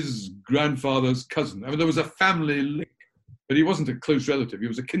his grandfather's cousin. I mean, there was a family link, but he wasn't a close relative. He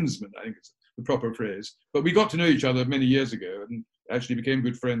was a kinsman, I think is the proper phrase. But we got to know each other many years ago and actually became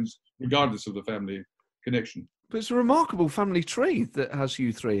good friends, regardless of the family connection. But it's a remarkable family tree that has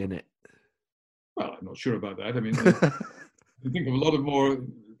you three in it. Well, I'm not sure about that. I mean, I think of a lot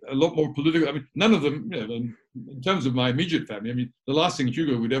more political. I mean, none of them. in terms of my immediate family, I mean, the last thing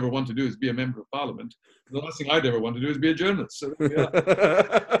Hugo would ever want to do is be a member of parliament. The last thing I'd ever want to do is be a journalist. So, yeah.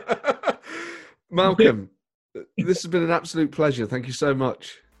 Malcolm, this has been an absolute pleasure. Thank you so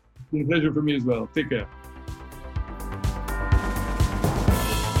much. It's been a pleasure for me as well. Take care.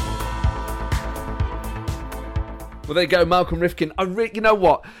 Well, there you go, Malcolm Rifkind. You know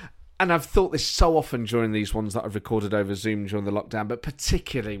what? And I've thought this so often during these ones that I've recorded over Zoom during the lockdown, but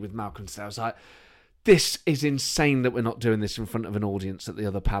particularly with Malcolm today, I was like, this is insane that we're not doing this in front of an audience at the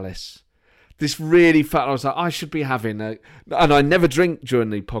other palace. This really felt, I was like, I should be having and I never drink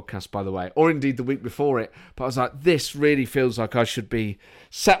during the podcast, by the way, or indeed the week before it, but I was like, this really feels like I should be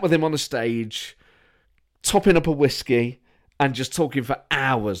sat with him on a stage, topping up a whiskey, and just talking for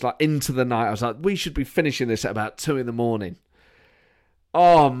hours, like into the night. I was like, we should be finishing this at about 2 a.m.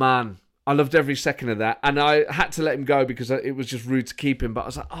 Oh, man. I loved every second of that. And I had to let him go because it was just rude to keep him. But I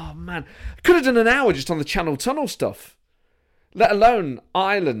was like, oh, man. I could have done an hour just on the Channel Tunnel stuff. Let alone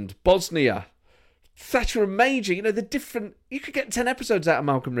Ireland, Bosnia, Thatcher and Major. You know, the different... You could get 10 episodes out of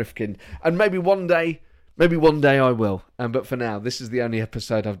Malcolm Rifkind. And maybe one day I will. But for now, this is the only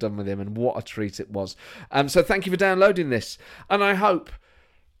episode I've done with him. And what a treat it was. So thank you for downloading this. And I hope,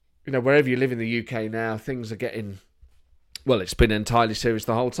 you know, wherever you live in the UK now, things are getting... Well, it's been entirely serious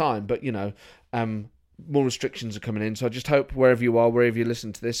the whole time, but, you know, more restrictions are coming in. So I just hope wherever you are, wherever you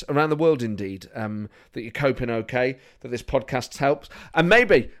listen to this, around the world indeed, that you're coping okay, that this podcast helps. And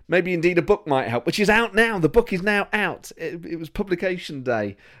maybe indeed a book might help, which is out now. The book is now out. It was publication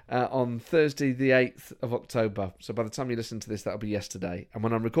day on Thursday, the 8th of October. So by the time you listen to this, that'll be yesterday. And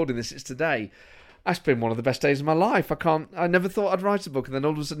when I'm recording this, it's today. That's been one of the best days of my life. I never thought I'd write a book, and then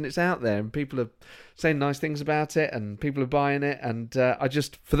all of a sudden it's out there, and people are saying nice things about it, and people are buying it, and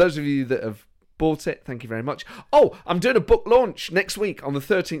for those of you that have bought it, thank you very much. Oh, I'm doing a book launch next week on the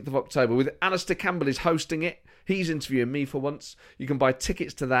 13th of October with Alistair Campbell is hosting it. He's interviewing me for once. You can buy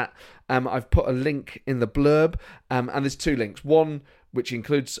tickets to that. I've put a link in the blurb, and there's 2 links. One, which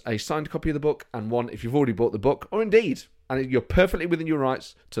includes a signed copy of the book, and one, if you've already bought the book, or indeed... And you're perfectly within your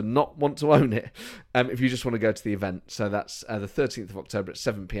rights to not want to own it if you just want to go to the event. So that's the 13th of October at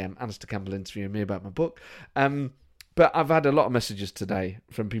 7 p.m. Alistair Campbell interviewing me about my book. But I've had a lot of messages today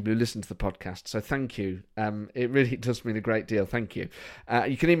from people who listen to the podcast. So thank you. It really does mean a great deal. Thank you.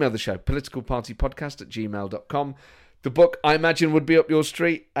 You can email the show, politicalpartypodcast@gmail.com. The book, I imagine, would be up your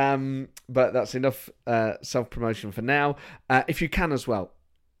street. But that's enough self-promotion for now. If you can as well,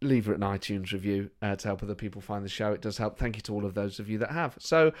 leave it an iTunes review to help other people find the show. It does help. Thank you to all of those of you that have.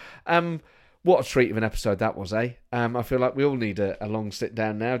 So, what a treat of an episode that was, eh? I feel like we all need a long sit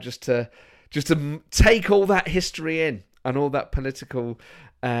down now just to take all that history in and all that political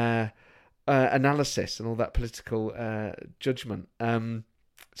analysis and all that political judgment.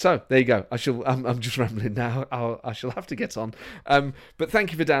 So there you go. I'm just rambling now. I shall have to get on. But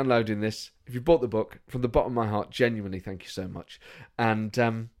thank you for downloading this. If you bought the book, from the bottom of my heart, genuinely thank you so much. And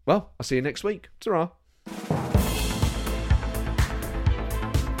well, I'll see you next week. Ta-ra.